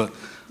dominate this, but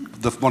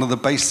one of the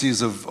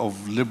bases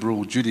of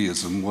liberal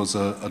Judaism was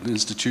an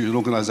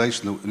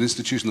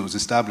institution that was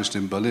established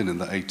in Berlin in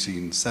the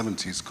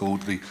 1870s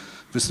called the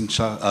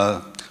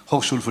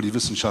Hochschule für die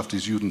Wissenschaft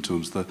des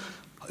Judentums,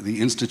 the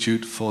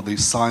Institute for the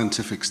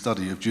Scientific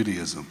Study of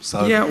Judaism.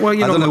 So yeah, well,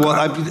 I don't know what.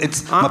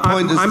 My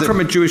point is I'm from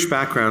a Jewish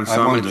background,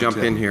 so I'm going to jump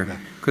in here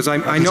because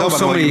I know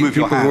so many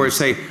people who are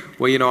saying,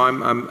 well,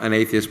 I'm an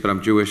atheist, but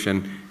I'm Jewish,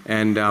 and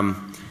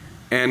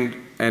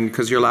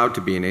because you're allowed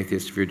to be an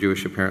atheist if you're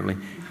Jewish, apparently,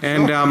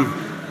 and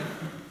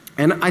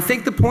I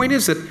think the point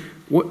is that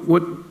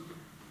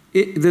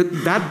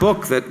that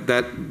book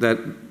that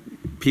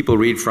people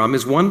read from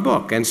is one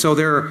book, and so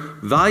there are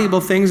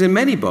valuable things in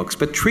many books,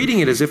 but treating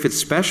it as if it's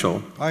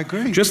special. I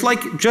agree. Just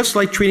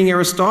like treating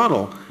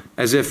Aristotle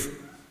as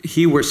if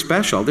he were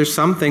special. There's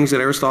some things that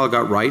Aristotle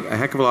got right, a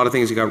heck of a lot of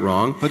things he got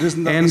wrong. But it's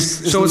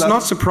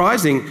not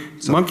surprising.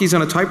 Monkeys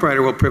on a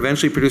typewriter will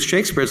eventually produce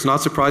Shakespeare. It's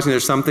not surprising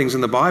there's some things in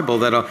the Bible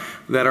that are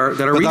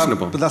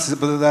reasonable. But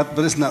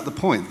isn't that the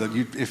point? That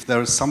if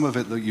there is some of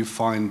it that you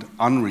find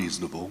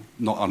unreasonable,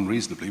 not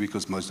unreasonably,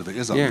 because most of it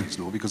is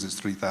unreasonable, because it's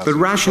 3,000. But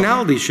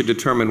rationality should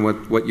determine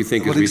what you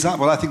think is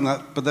reasonable. Well, I think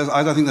that, but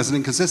I don't think there's an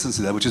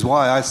inconsistency there, which is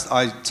why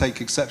I take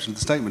exception to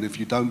the statement. If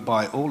you don't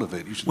buy all of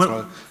it, you should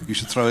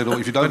throw it all.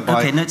 If you don't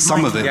buy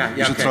some of it,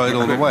 you should throw it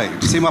all away. Do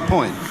you see my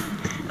point?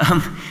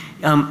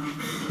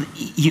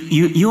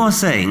 You are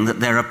saying that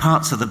there are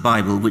parts of the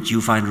Bible which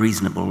you find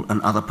reasonable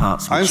and other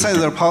parts which I'm saying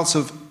there are parts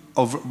of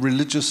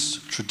religious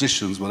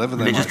traditions, whatever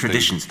they might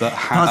traditions. Be,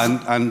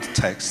 and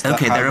texts.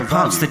 Okay, there are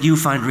parts value. that you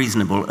find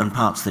reasonable and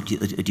parts that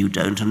you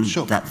don't, and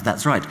sure.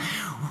 That's right.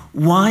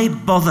 Why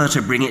bother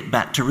to bring it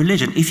back to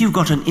religion? If you've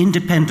got an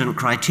independent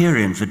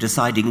criterion for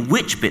deciding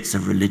which bits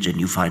of religion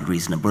you find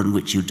reasonable and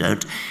which you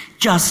don't,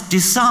 just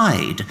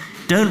decide.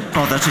 Don't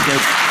bother to go...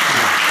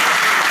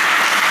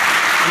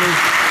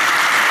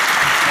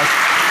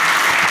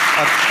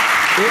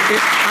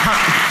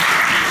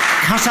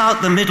 Cut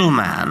out the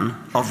middleman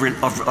of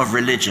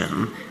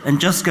religion and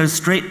just go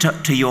straight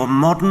to your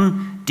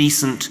modern,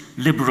 decent,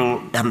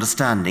 liberal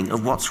understanding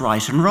of what's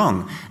right and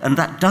wrong. And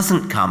that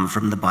doesn't come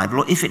from the Bible,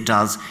 or if it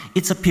does,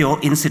 it's a pure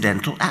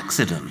incidental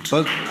accident.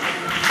 But,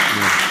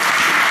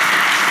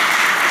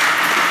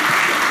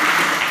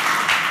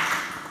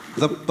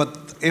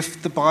 But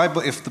if the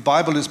Bible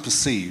is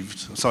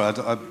perceived, sorry,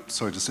 if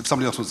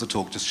somebody else wants to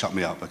talk, just shut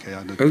me up, okay?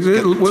 Throw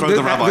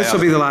the rabbi this will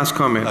out. be the last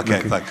comment.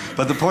 Okay, thanks.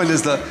 But the point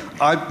is that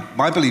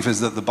my belief is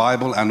that the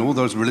Bible and all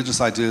those religious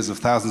ideas of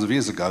thousands of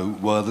years ago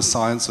were the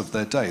science of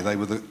their day. They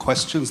were the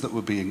questions that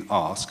were being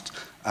asked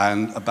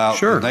and about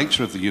the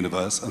nature of the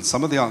universe, and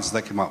some of the answers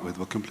they came up with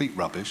were complete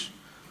rubbish,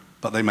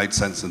 but they made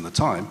sense in the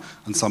time,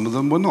 and some of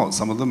them were not.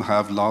 Some of them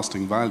have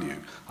lasting value.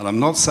 And I'm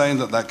not saying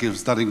that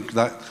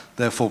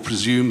therefore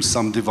presumes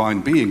some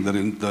divine being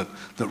that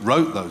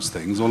wrote those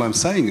things. All I'm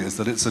saying is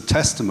that it's a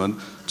testament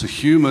to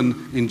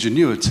human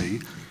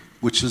ingenuity,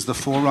 which is the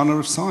forerunner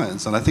of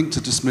science. And I think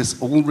to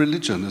dismiss all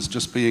religion as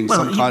just being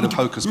some kind of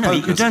hocus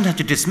pocus. No, you don't have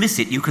to dismiss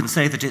it. You can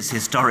say that it's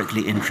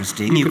historically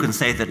interesting. You can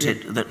say that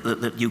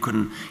that you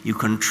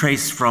can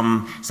trace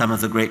from some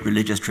of the great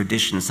religious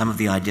traditions some of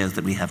the ideas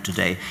that we have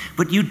today.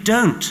 But you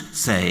don't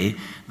say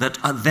that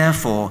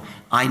therefore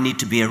I need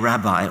to be a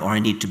rabbi or I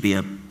need to be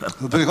a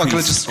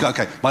priest.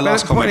 My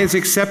last comment. The point is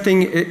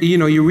accepting.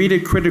 You read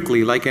it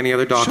critically like any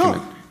other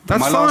document. Sure.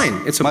 That's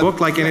fine. It's a book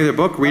like any other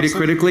book. Read it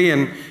critically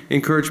and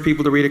encourage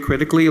people to read it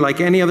critically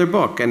like any other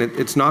book. And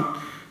it's not,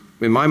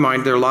 in my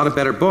mind, there are a lot of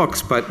better books,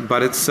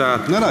 but it's...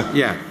 No.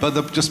 Yeah.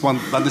 But just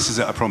one, and this is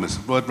it, I promise.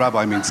 The word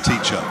rabbi means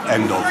teacher.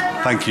 End of.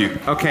 Thank you.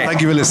 Okay.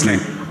 Thank you for listening.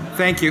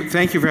 Thank you.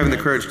 Thank you for having the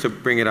courage to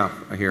bring it up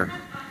here.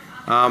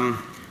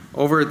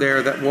 Over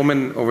there, that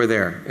woman over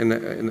there.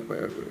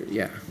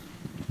 Yeah.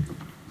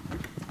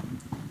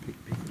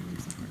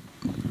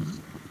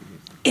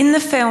 In the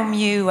film,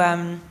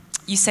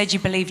 you said you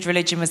believed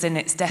religion was in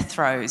its death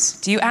throes.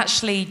 Do you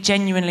actually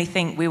genuinely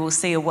think we will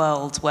see a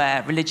world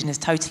where religion is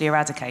totally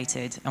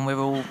eradicated and we're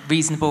all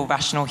reasonable,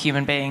 rational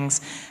human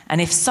beings?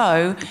 And if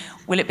so,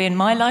 will it be in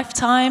my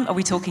lifetime? Are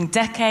we talking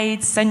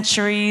decades,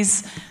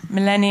 centuries,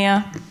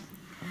 millennia?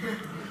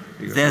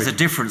 There's a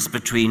difference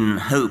between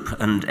hope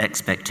and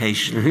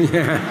expectation.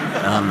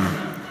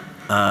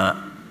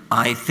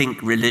 I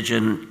think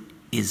religion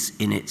is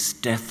in its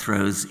death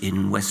throes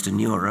in Western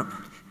Europe.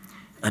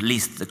 At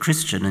least the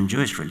Christian and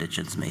Jewish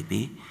religions,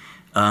 maybe.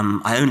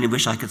 I only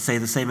wish I could say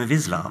the same of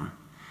Islam,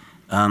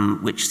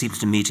 which seems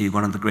to me to be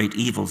one of the great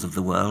evils of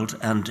the world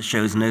and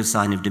shows no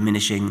sign of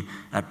diminishing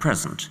at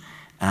present.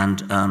 And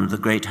the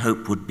great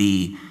hope would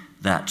be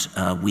that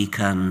we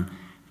can,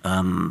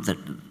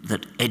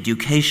 that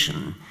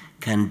education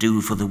can do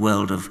for the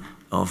world of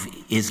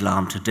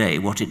Islam today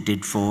what it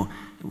did for,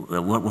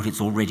 what it's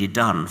already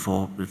done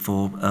for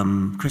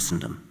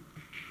Christendom.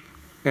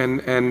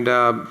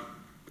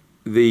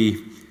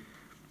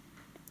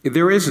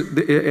 There is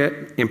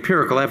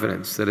empirical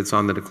evidence that it's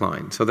on the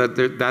decline. So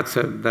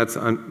that's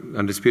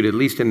undisputed, at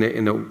least in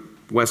the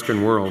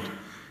Western world.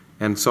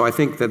 And so I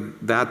think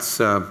that's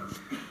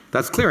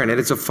clear, and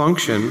it's a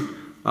function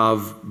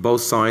of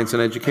both science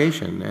and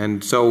education.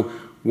 And so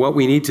what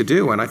we need to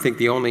do, and I think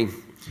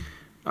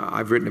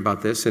I've written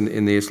about this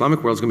in the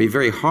Islamic world, is going to be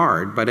very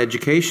hard, but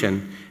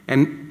education,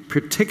 and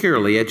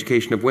particularly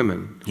education of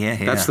women. Yeah.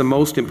 That's the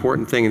most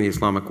important thing in the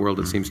Islamic world,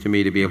 it seems to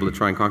me, to be able to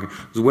try and conquer.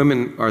 Because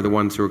women are the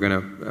ones who are going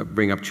to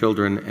bring up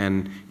children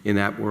and in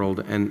that world.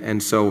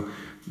 And so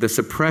the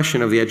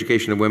suppression of the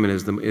education of women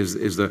is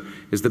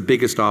the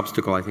biggest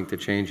obstacle, I think, to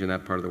change in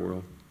that part of the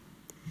world.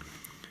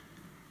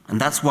 And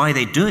that's why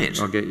they do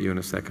it. I'll get you in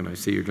a second. I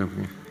see you're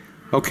jumping.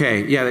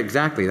 Okay, yeah,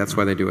 exactly. That's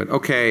why they do it.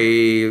 Okay,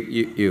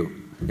 you.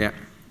 Yeah.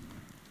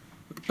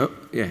 Oh,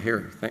 yeah,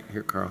 here,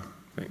 Carl.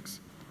 Thanks.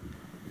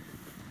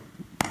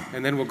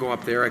 And then we'll go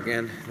up there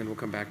again, and then we'll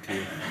come back to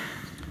you.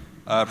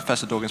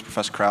 Professor Dawkins,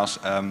 Professor Krauss,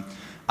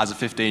 as a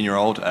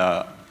 15-year-old,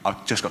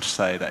 I've just got to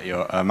say that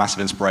you're a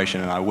massive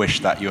inspiration, and I wish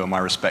that you were my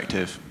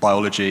respective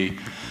biology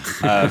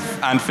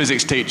and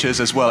physics teachers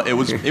as well.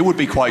 It would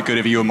be quite good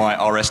if you were my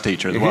RS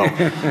teacher as well.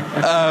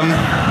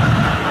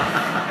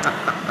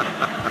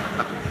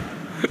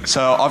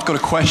 So I've got a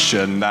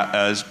question that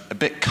is a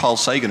bit Carl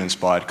Sagan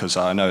inspired, because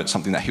I know it's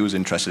something that he was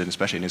interested in,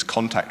 especially in his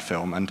Contact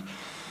film. And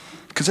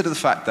consider the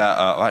fact that,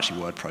 I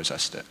actually word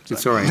processed it. So.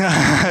 It's all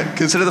right.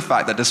 Consider the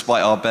fact that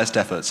despite our best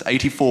efforts,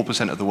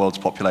 84% of the world's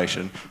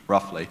population,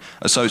 roughly,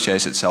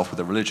 associates itself with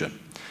a religion.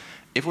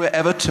 If we're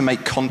ever to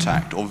make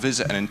contact or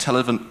visit an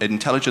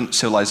intelligent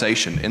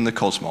civilization in the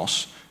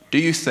cosmos, do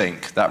you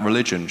think that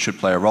religion should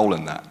play a role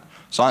in that?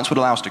 Science would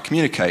allow us to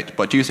communicate,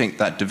 but do you think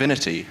that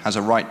divinity has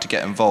a right to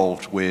get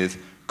involved with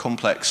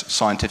complex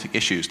scientific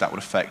issues that would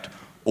affect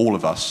all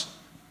of us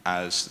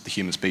as the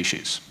human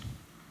species?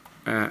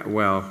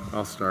 Well,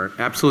 I'll start.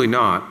 Absolutely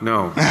not.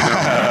 No.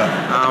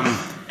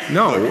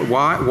 No.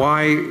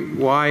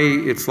 Why?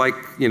 It's like,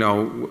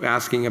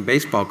 asking a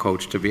baseball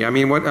coach to be. I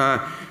mean, what?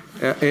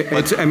 The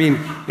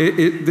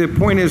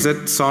point is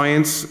that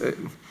science.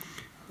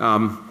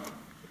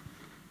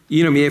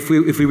 If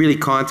we really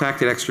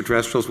contacted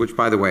extraterrestrials, which,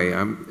 by the way,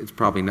 it's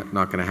probably not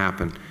going to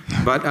happen,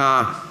 but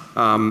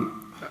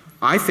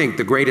I think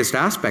the greatest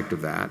aspect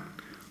of that,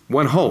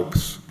 one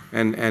hopes,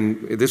 and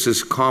this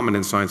is common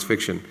in science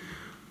fiction,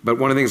 but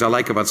one of the things I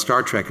like about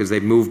Star Trek is they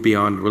move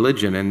beyond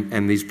religion,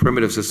 and these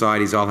primitive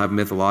societies all have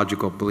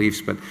mythological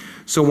beliefs. But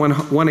so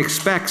one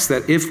expects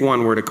that if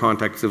one were to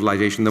contact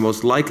civilization, the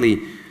most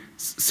likely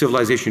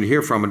civilization to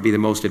hear from would be the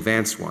most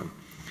advanced one.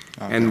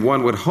 Okay. And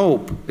one would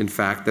hope, in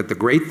fact, that the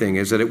great thing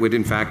is that it would,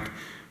 in fact,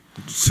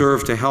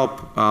 serve to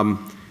help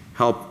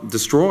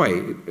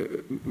destroy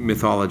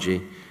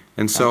mythology.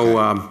 And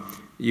so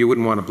you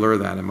wouldn't want to blur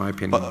that, in my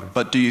opinion.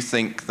 But do you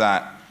think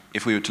that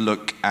if we were to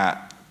look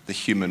at the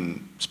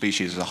human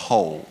species as a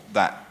whole,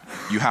 that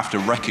you have to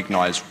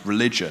recognize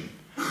religion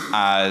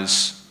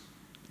as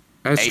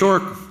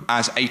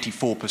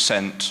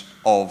 84%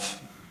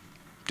 of...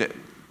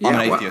 I'm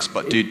an atheist,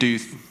 but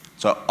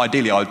so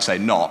ideally I would say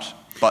not.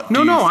 But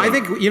I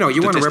think you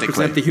want to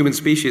represent the human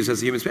species as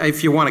the human species.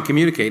 If you want to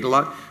communicate,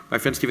 my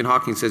friend Stephen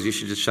Hawking says you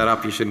should just shut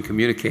up. You shouldn't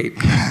communicate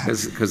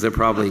because they'll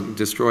probably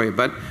destroy you.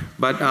 But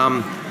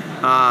no,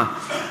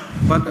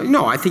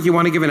 I think you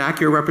want to give an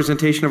accurate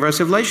representation of our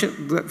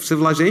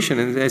civilization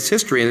and its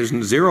history. And there's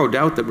zero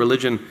doubt that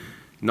religion,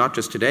 not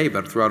just today,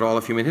 but throughout all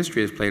of human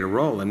history, has played a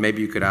role. And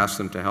maybe you could ask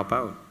them to help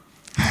out.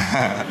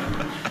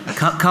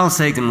 Carl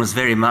Sagan was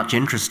very much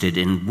interested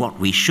in what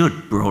we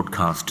should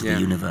broadcast to the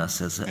universe,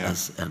 so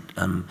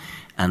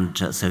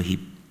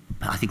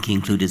I think he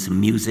included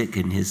some music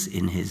in his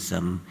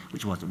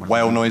which was it?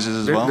 Whale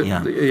noises as well.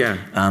 Yeah.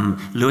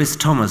 Lewis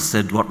Thomas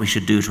said what we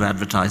should do to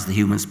advertise the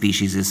human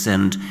species is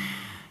send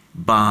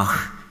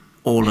Bach,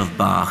 all of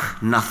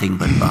Bach, nothing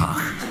but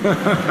Bach.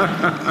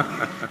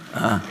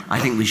 I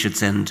think we should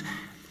send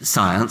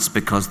science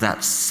because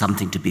that's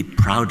something to be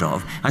proud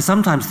of. I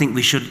sometimes think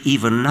we should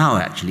even now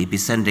actually be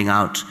sending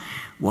out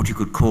what you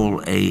could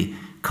call a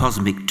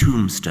cosmic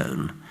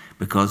tombstone,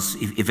 because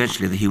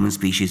eventually the human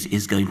species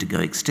is going to go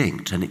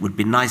extinct, and it would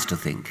be nice to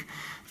think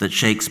that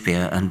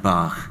Shakespeare and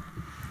Bach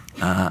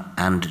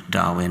and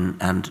Darwin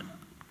and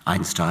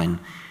Einstein,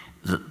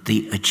 that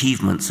the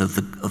achievements of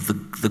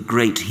the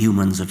great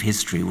humans of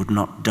history would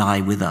not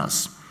die with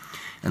us.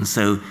 And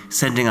so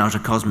sending out a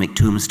cosmic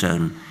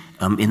tombstone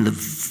in the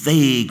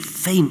vague,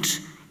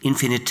 faint,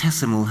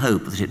 infinitesimal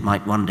hope that it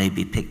might one day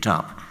be picked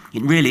up.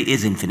 It really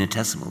is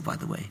infinitesimal, by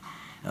the way.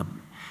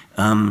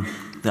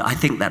 I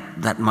think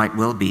that might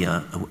well be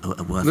a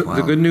worthwhile...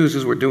 The good news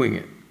is we're doing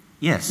it.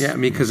 Yes. Yeah,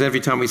 because every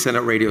time we send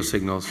out radio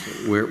signals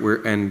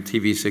and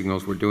TV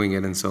signals, we're doing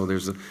it, and so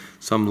there's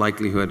some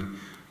likelihood.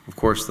 Of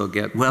course, they'll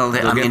get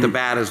the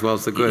bad as well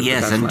as the good.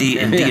 Yes,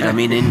 indeed. I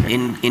mean,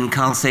 in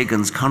Carl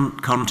Sagan's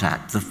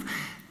Contact,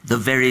 the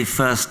very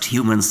first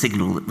human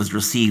signal that was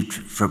received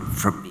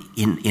from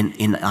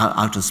in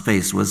outer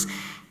space was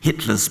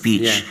Hitler's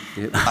speech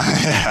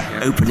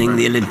opening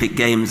the Olympic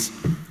Games,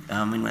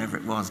 whenever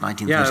it was,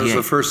 1938. Yeah, it was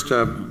the first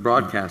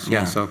broadcast.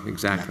 Yeah, so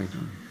exactly.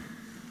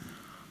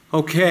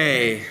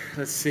 Okay,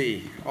 let's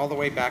see. All the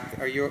way back.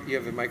 You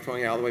have a microphone?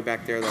 Yeah, all the way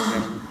back there. That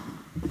gentleman.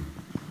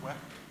 What?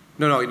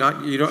 No,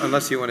 you don't.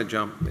 Unless you want to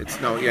jump.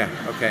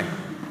 Okay.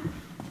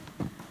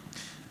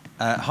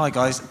 Hi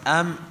guys.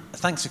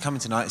 Thanks for coming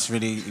tonight. It's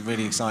really,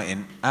 really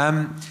exciting.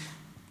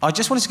 I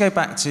just wanted to go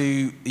back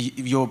to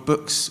your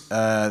books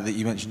that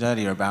you mentioned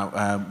earlier about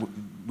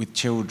with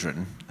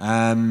children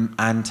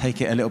and take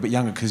it a little bit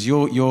younger, because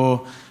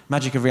your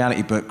Magic of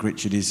Reality book,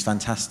 Richard, is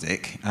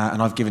fantastic,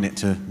 and I've given it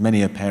to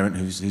many a parent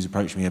who's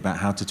approached me about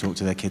how to talk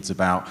to their kids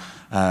about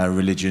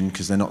religion,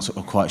 because they're not sort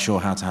of quite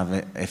sure how to have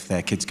it if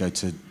their kids go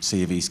to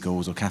C of E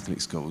schools or Catholic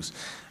schools,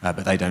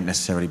 but they don't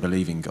necessarily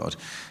believe in God.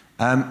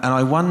 And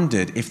I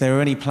wondered if there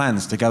were any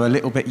plans to go a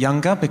little bit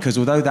younger, because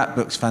although that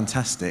book's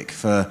fantastic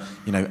for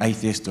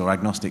atheist or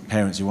agnostic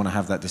parents who want to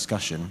have that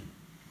discussion,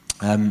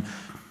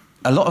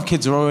 a lot of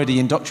kids are already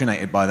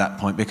indoctrinated by that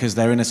point because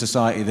they're in a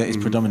society that is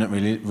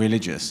predominantly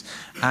religious.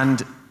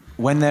 And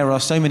when there are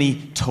so many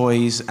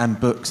toys and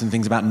books and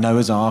things about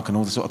Noah's Ark and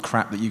all the sort of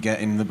crap that you get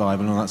in the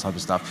Bible and all that type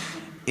of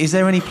stuff, is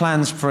there any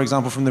plans, for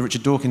example, from the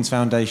Richard Dawkins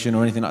Foundation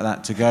or anything like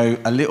that, to go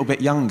a little bit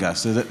younger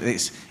so that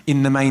it's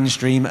in the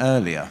mainstream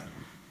earlier?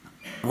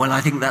 Well,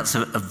 I think that's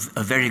a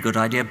very good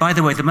idea. By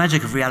the way, The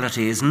Magic of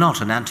Reality is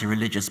not an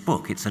anti-religious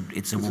book. It's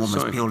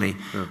almost purely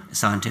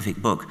scientific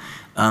book.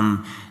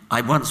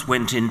 I once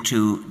went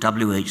into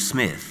W.H.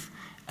 Smith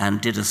and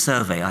did a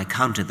survey. I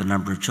counted the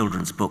number of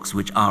children's books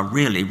which are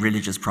really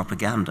religious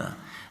propaganda.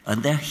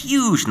 And they're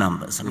huge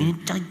numbers. I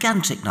mean,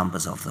 gigantic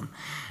numbers of them.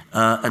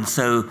 And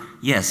so,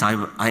 yes, I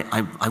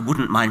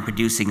wouldn't mind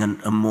producing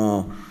a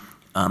more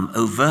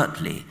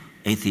overtly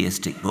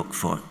atheistic book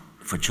for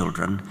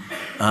children.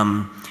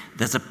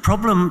 There's a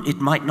problem, it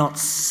might not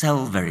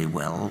sell very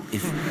well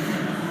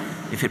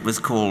if it was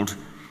called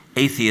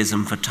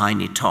Atheism for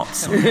Tiny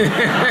Tots or something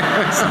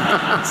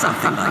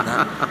like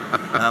that.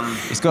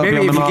 It's got to be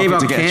on the market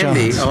to get a chance.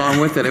 Maybe if you gave out candy along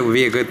with it, it would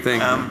be a good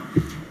thing.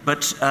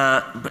 But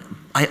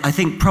I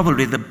think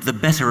probably the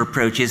better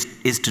approach is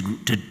to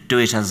do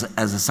it as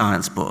a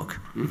science book,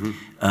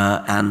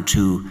 and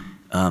to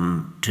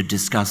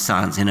discuss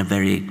science in a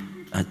very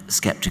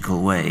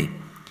skeptical way.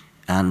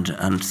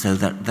 And so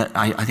that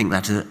I think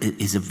that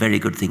is a very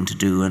good thing to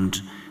do,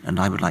 and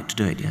I would like to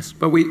do it, yes.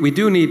 But we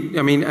do need,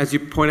 I mean, as you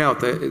point out,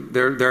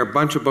 there are a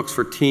bunch of books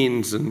for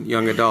teens and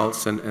young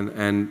adults,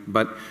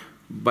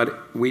 but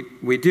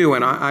we do,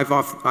 and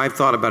I've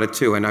thought about it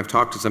too, and I've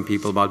talked to some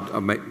people about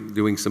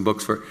doing some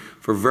books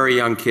for very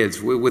young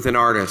kids with an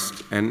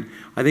artist, and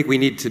I think we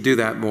need to do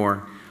that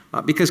more,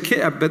 because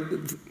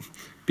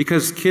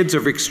kids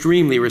are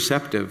extremely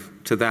receptive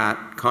to that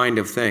kind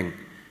of thing.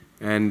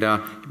 And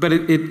but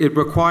it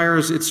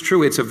requires, it's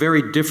true, it's a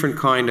very different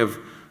kind of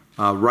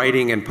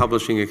writing and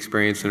publishing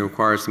experience, and it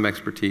requires some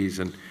expertise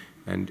and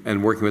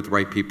working with the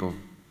right people.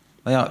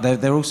 They are.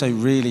 They're also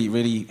really,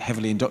 really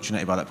heavily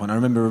indoctrinated by that point. I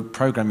remember a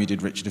program you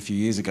did, Richard, a few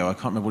years ago. I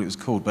can't remember what it was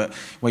called, but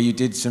where you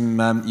did some.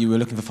 You were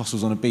looking for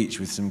fossils on a beach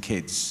with some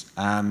kids,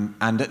 and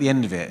at the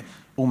end of it,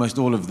 almost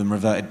all of them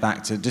reverted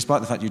back to,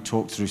 despite the fact you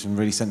talked through some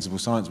really sensible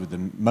science with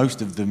them,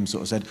 most of them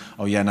sort of said,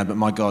 oh yeah, no, but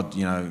my God,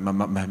 you know,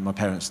 my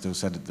parents still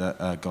said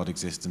that God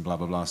exists and blah,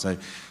 blah, blah. So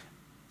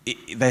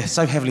they're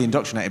so heavily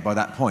indoctrinated by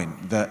that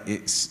point that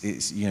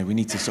it's you know, we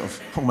need to sort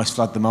of almost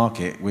flood the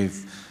market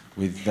with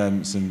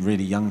some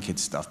really young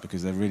kids stuff,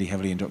 because they're really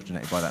heavily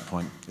indoctrinated by that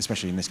point,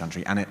 especially in this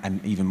country,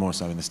 and even more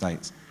so in the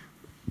States.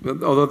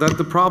 Although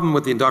the problem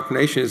with the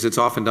indoctrination is it's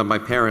often done by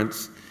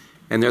parents,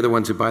 and they're the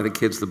ones who buy the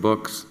kids the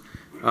books.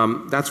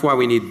 That's why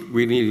we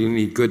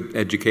need good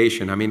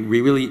education. I mean,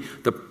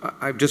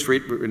 I've just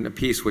written a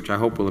piece which I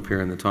hope will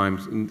appear in the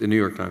Times, in the New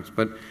York Times.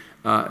 But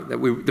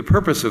the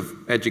purpose of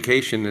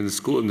education in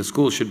the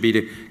school should be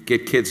to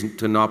get kids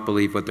to not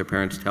believe what their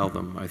parents tell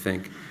them, I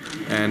think,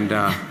 and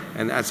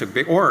that's a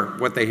big, or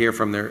what they hear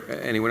from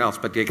anyone else,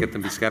 but to get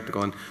them to be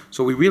skeptical. And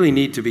so we really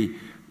need to be.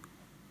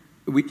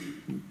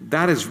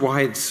 That is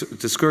why it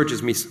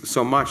discourages me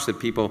so much that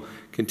people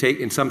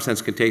in some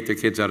sense, can take their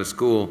kids out of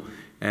school.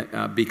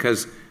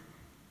 Because,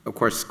 of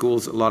course,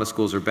 a lot of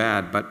schools are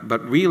bad,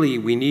 but really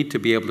we need to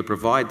be able to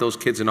provide those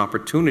kids an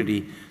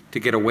opportunity to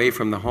get away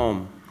from the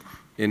home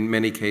in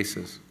many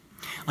cases.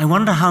 I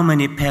wonder how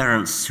many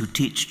parents who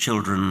teach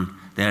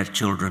their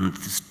children,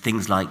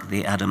 things like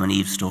the Adam and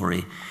Eve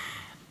story,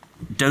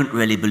 don't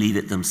really believe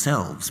it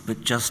themselves,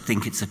 but just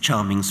think it's a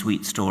charming,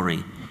 sweet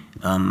story,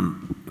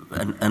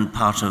 and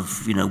part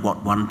of, you know,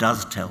 what one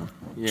does tell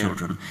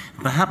children.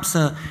 Perhaps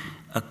a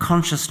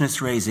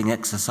consciousness-raising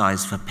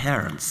exercise for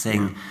parents,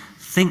 saying,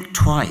 think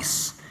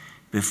twice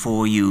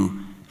before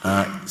you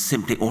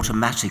simply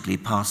automatically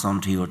pass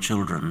on to your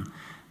children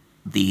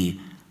the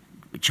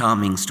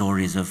charming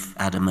stories of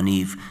Adam and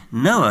Eve.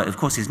 Noah, of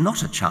course, is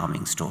not a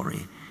charming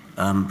story,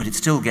 but it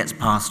still gets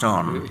passed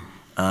on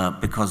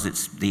because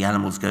it's the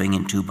animals going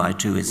in 2 by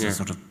 2 is a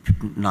sort of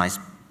nice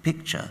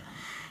picture.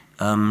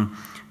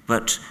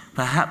 But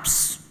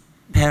perhaps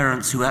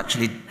parents who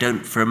actually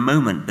don't for a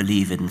moment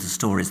believe in the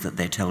stories that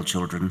they tell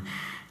children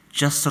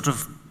just sort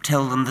of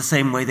tell them the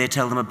same way they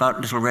tell them about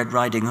Little Red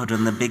Riding Hood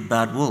and the Big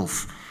Bad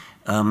Wolf.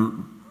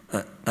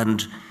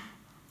 And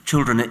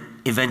children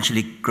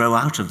eventually grow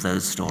out of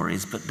those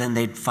stories, but then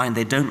they find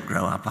they don't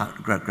grow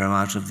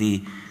out of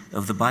the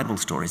Bible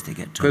stories they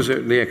get told.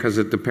 Because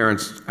the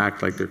parents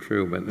act like they're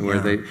true, but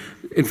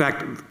in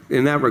fact,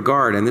 in that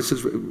regard, and this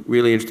is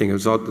really interesting, it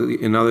was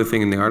another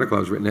thing in the article I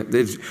was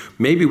written,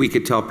 maybe we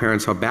could tell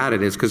parents how bad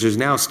it is, because there's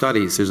now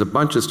studies, there's a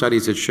bunch of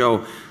studies that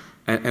show,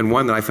 and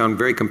one that I found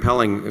very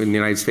compelling in the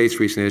United States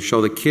recently, that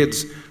show that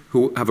kids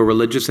who have a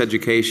religious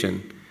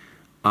education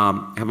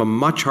have a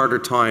much harder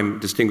time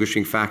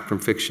distinguishing fact from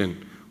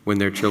fiction when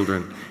they're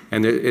children.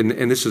 And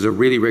this is a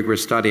really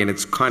rigorous study, and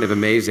it's kind of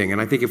amazing.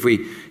 And I think if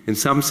we, in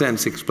some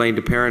sense, explained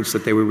to parents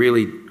that they were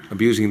really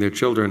abusing their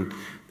children,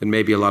 then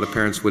maybe a lot of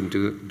parents wouldn't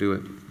do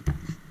it.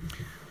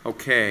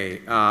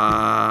 Okay.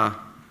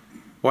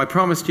 Well, I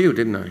promised you,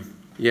 didn't I?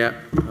 Yeah.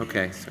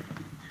 Okay. Sorry.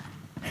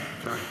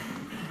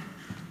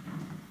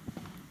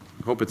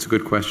 I hope it's a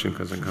good question,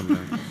 because I come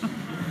back.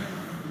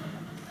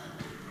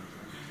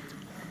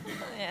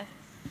 Yeah.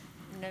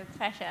 No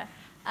pressure.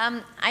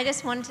 I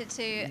just wanted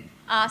to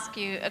ask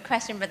you a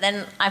question, but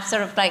then I've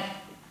sort of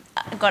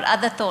got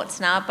other thoughts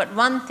now. But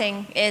one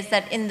thing is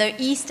that in the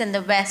East and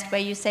the West,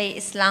 where you say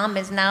Islam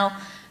is now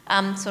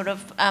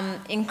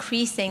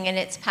increasing in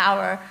its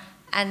power,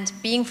 and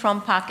being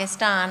from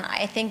Pakistan,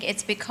 I think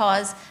it's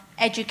because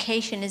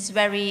education is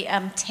very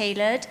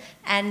tailored,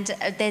 and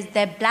there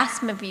are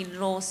blasphemy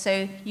laws,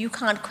 so you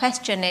can't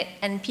question it,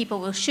 and people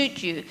will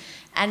shoot you.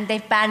 And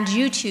they've banned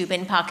YouTube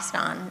in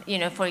Pakistan,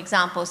 for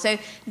example. So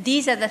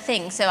these are the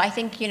things. So I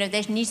think,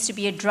 there needs to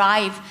be a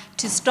drive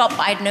to stop,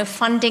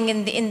 funding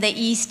in the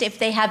East. If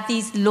they have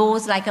these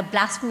laws, like a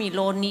blasphemy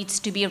law needs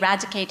to be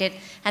eradicated,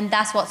 and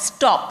that's what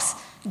stops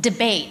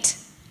debate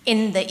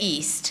in the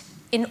East,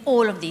 in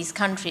all of these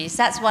countries.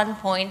 That's one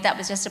point. That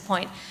was just a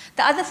point.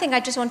 The other thing I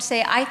just want to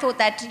say, I thought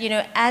that,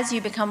 as you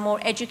become more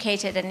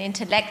educated and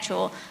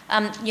intellectual,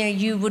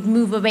 you would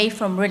move away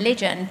from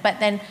religion. But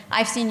then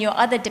I've seen your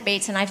other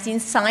debates, and I've seen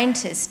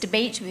scientists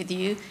debate with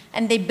you,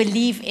 and they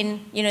believe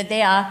in,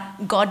 they are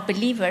God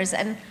believers.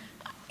 And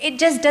it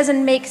just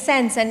doesn't make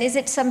sense. And is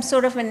it some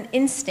sort of an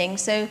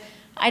instinct? So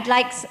I'd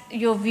like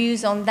your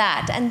views on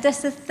that. And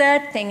just the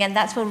third thing, and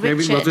that's for Richard.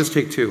 Maybe we'll just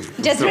take two.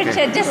 Just Okay.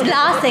 Richard, just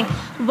last thing.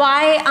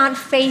 Why aren't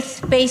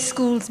faith-based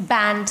schools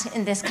banned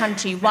in this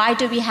country? Why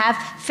do we have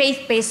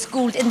faith-based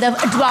schools in the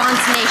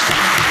advanced nations?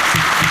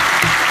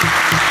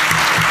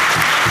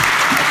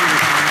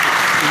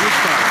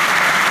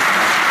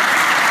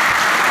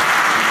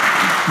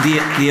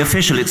 The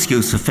official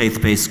excuse for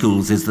faith-based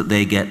schools is that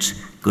they get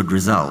good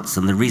results,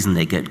 and the reason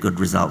they get good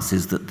results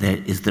is that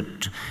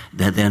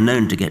they're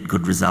known to get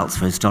good results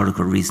for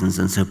historical reasons,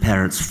 and so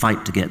parents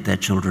fight to get their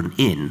children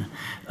in,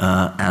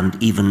 and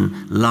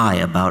even lie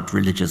about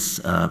religious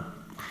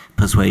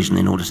persuasion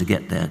in order to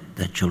get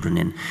their children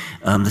in.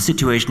 The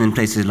situation in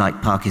places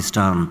like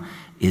Pakistan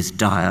is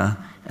dire,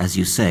 as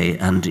you say,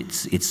 and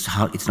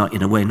it's not,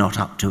 in a way, not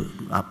up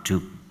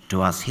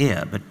to us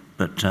here, but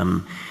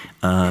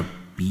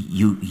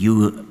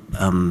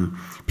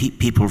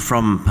people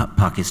from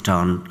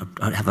Pakistan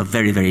have a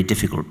very, very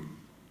difficult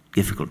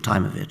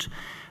time of it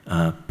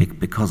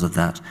because of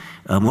that.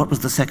 What was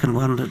the second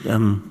one?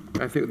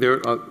 I think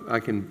I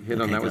can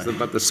hit on Okay, that. Was go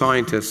ahead. about the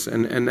scientists,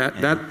 and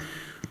that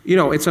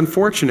it's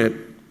unfortunate.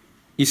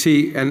 You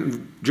see,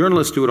 and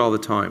journalists do it all the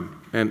time,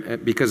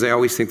 and because they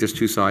always think there's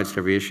two sides to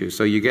every issue.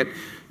 So you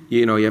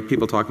have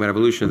people talking about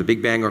evolution, or the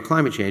Big Bang, or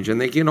climate change, and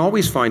they can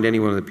always find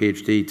anyone with a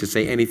PhD to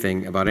say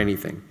anything about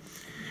anything.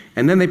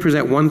 And then they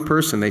present one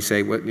person, they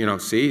say, well,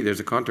 see, there's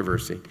a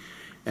controversy.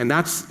 And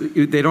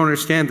they don't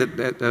understand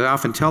that I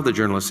often tell the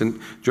journalists, and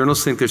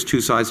journalists think there's two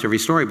sides to every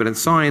story, but in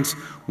science,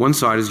 one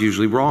side is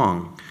usually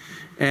wrong.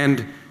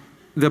 And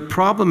the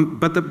problem,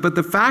 but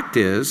the fact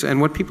is,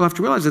 and what people have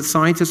to realize, is that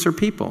scientists are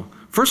people.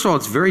 First of all,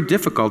 it's very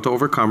difficult to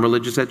overcome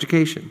religious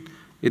education.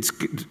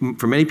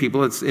 For many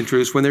people, it's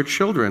introduced when they're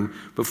children,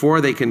 before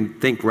they can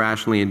think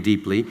rationally and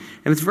deeply,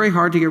 and it's very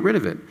hard to get rid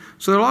of it.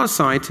 So there are a lot of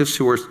scientists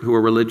who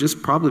are religious,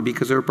 probably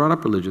because they were brought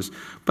up religious.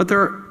 But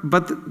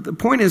the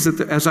point is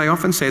that, as I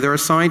often say, there are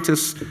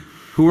scientists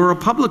who are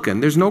Republican.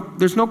 There's no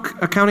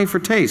accounting for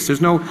taste.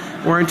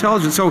 Or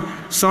intelligence. So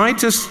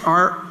scientists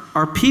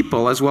are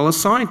people as well as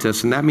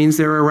scientists, and that means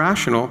they're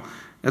irrational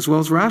as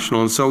well as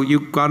rational. And so you're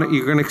going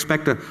to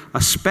expect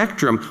a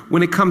spectrum.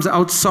 When it comes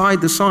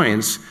outside the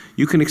science,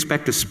 you can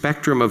expect a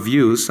spectrum of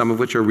views, some of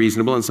which are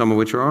reasonable and some of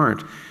which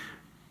aren't.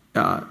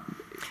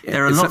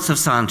 There are lots of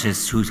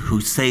scientists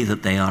who say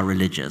that they are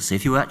religious.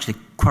 If you actually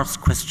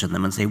cross-question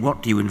them and say,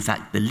 what do you in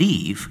fact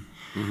believe?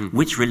 Mm-hmm.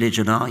 Which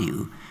religion are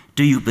you?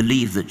 Do you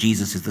believe that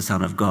Jesus is the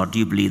Son of God? Do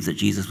you believe that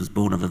Jesus was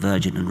born of a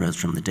virgin and rose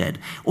from the dead?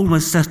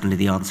 Almost certainly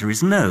the answer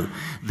is no.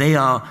 They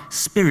are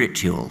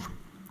spiritual.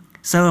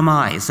 So am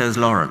I, so is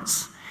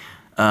Lawrence.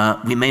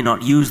 We may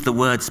not use the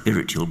word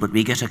spiritual, but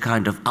we get a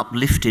kind of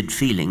uplifted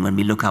feeling when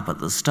we look up at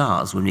the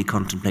stars, when we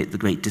contemplate the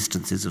great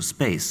distances of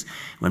space,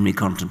 when we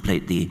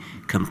contemplate the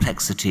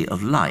complexity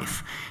of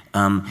life.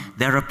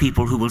 There are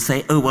people who will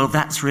say, oh, well,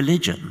 that's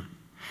religion.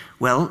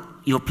 Well,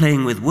 you're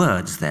playing with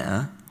words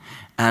there,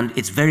 and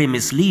it's very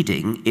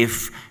misleading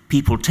if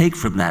people take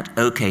from that,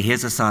 okay,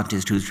 here's a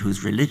scientist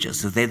who's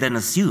religious, so they then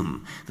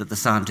assume that the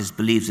scientist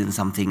believes in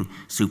something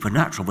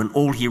supernatural, when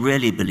all he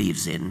really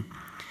believes in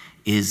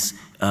is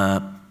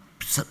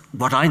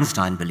what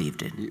Einstein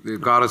believed in. The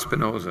God of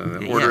Spinoza,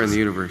 the order in the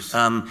universe.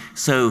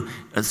 So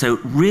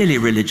really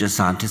religious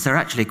scientists are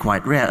actually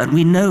quite rare, and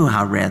we know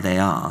how rare they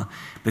are,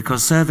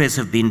 because surveys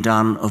have been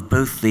done of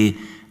both the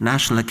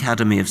National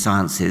Academy of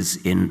Sciences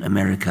in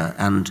America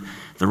and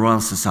the Royal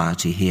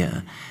Society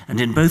here. And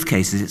in both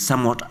cases, it's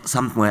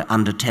somewhere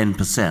under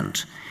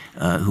 10%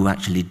 who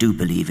actually do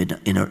believe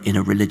in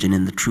a religion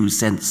in the true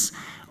sense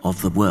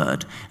of the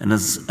word. And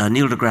as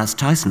Neil deGrasse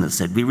Tyson has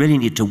said, we really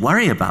need to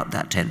worry about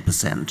that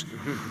 10%.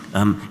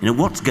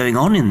 What's going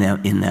on in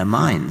their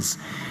minds?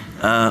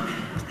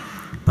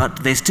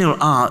 But they still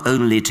are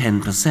only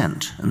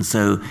 10%. And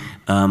so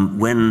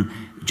when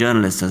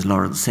journalists, as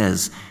Lawrence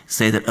says,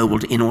 say that, oh,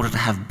 well, in order to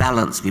have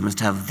balance, we must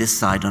have this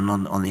side and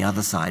on the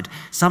other side.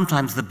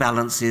 Sometimes the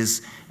balance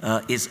is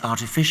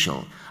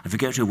artificial. I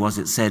forget who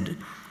it said,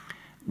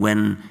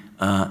 when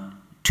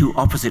two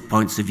opposite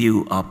points of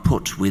view are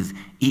put with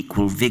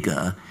equal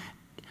vigor,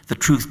 the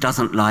truth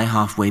doesn't lie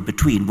halfway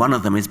between. One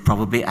of them is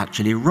probably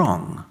actually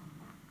wrong.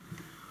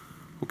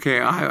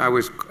 Okay, I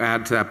was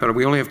add to that, but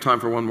we only have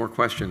time for one more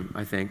question,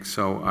 I think,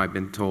 so I've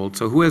been told.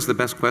 So who has the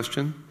best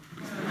question?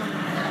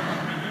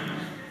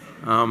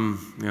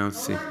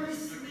 Let's see.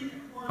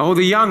 Oh,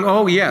 the young.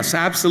 Oh, yes,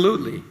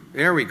 absolutely.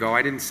 There we go.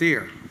 I didn't see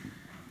her.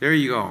 There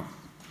you go.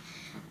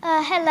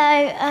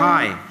 Hello.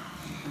 Hi.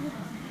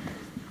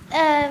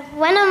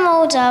 When I'm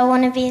older, I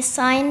want to be a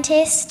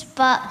scientist,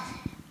 but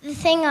the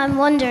thing I'm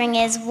wondering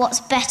is what's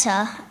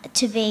better,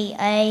 to be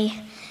a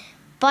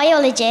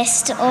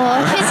biologist or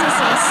a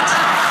physicist?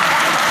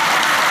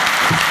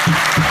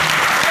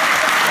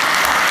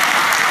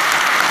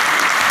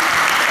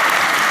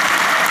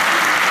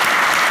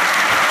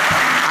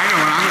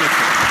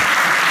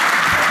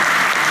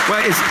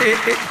 Well,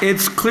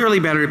 it's clearly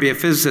better to be a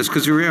physicist,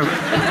 because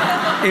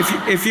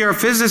if you're a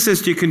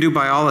physicist, you can do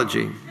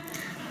biology.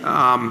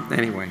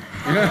 Anyway.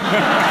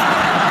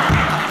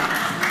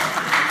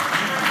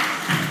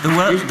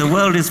 The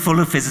world is full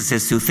of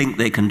physicists who think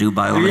they can do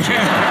biology.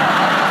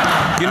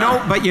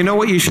 But you know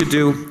what you should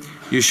do?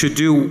 You should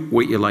do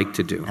what you like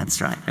to do. That's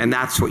right. And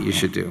that's what you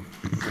should do.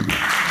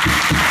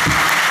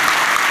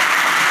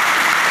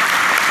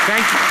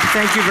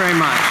 Thank you very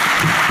much.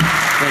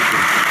 Thank you.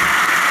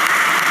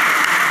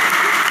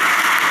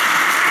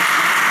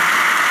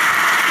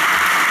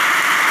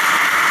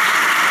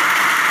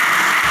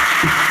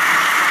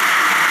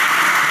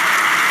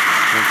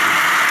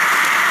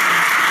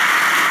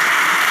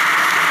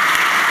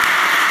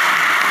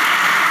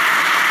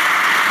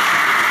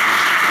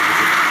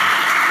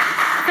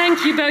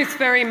 Thank you both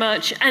very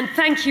much, and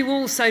thank you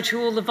also to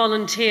all the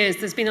volunteers.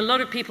 There's been a lot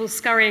of people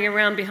scurrying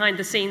around behind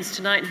the scenes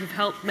tonight who've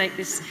helped make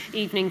this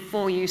evening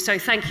for you, so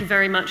thank you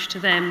very much to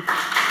them.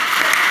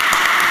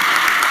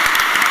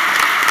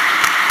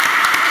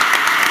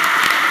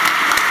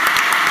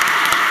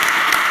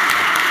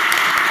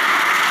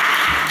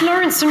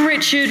 Lawrence and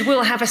Richard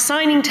will have a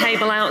signing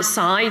table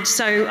outside,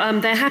 so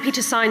they're happy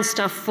to sign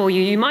stuff for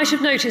you. You might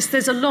have noticed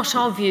there's a lot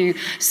of you,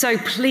 so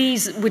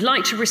please, we'd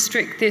like to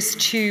restrict this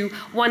to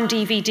 1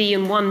 DVD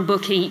and 1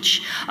 book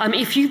each.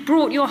 If you've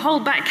brought your whole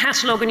back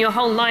catalogue and your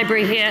whole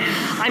library here,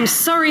 I'm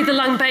sorry the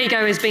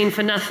lumbago has been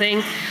for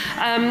nothing.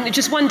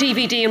 Just 1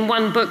 DVD and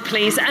 1 book,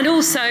 please. And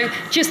also,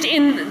 just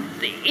in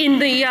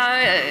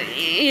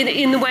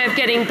the way of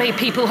getting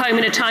people home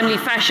in a timely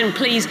fashion,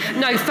 please,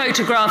 no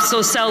photographs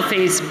or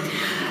selfies.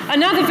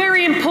 Another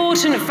very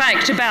important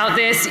fact about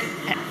this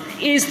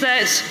is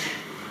that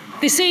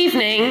this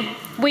evening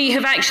we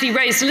have actually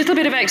raised a little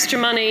bit of extra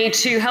money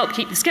to help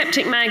keep the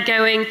Skeptic Mag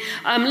going.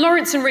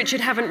 Lawrence and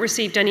Richard haven't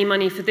received any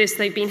money for this.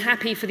 They've been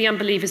happy for the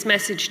Unbeliever's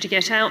message to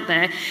get out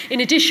there. In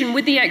addition,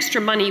 with the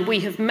extra money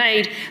we have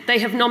made, they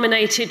have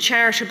nominated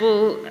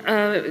charitable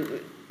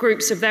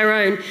groups of their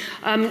own.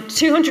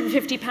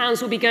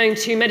 £250 will be going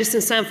to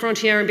Médecins Sans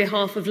Frontières on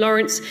behalf of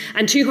Lawrence,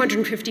 and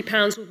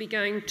 £250 will be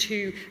going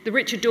to the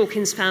Richard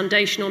Dawkins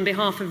Foundation on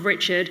behalf of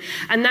Richard,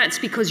 and that's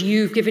because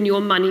you've given your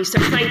money, so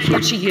thank you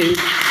to you.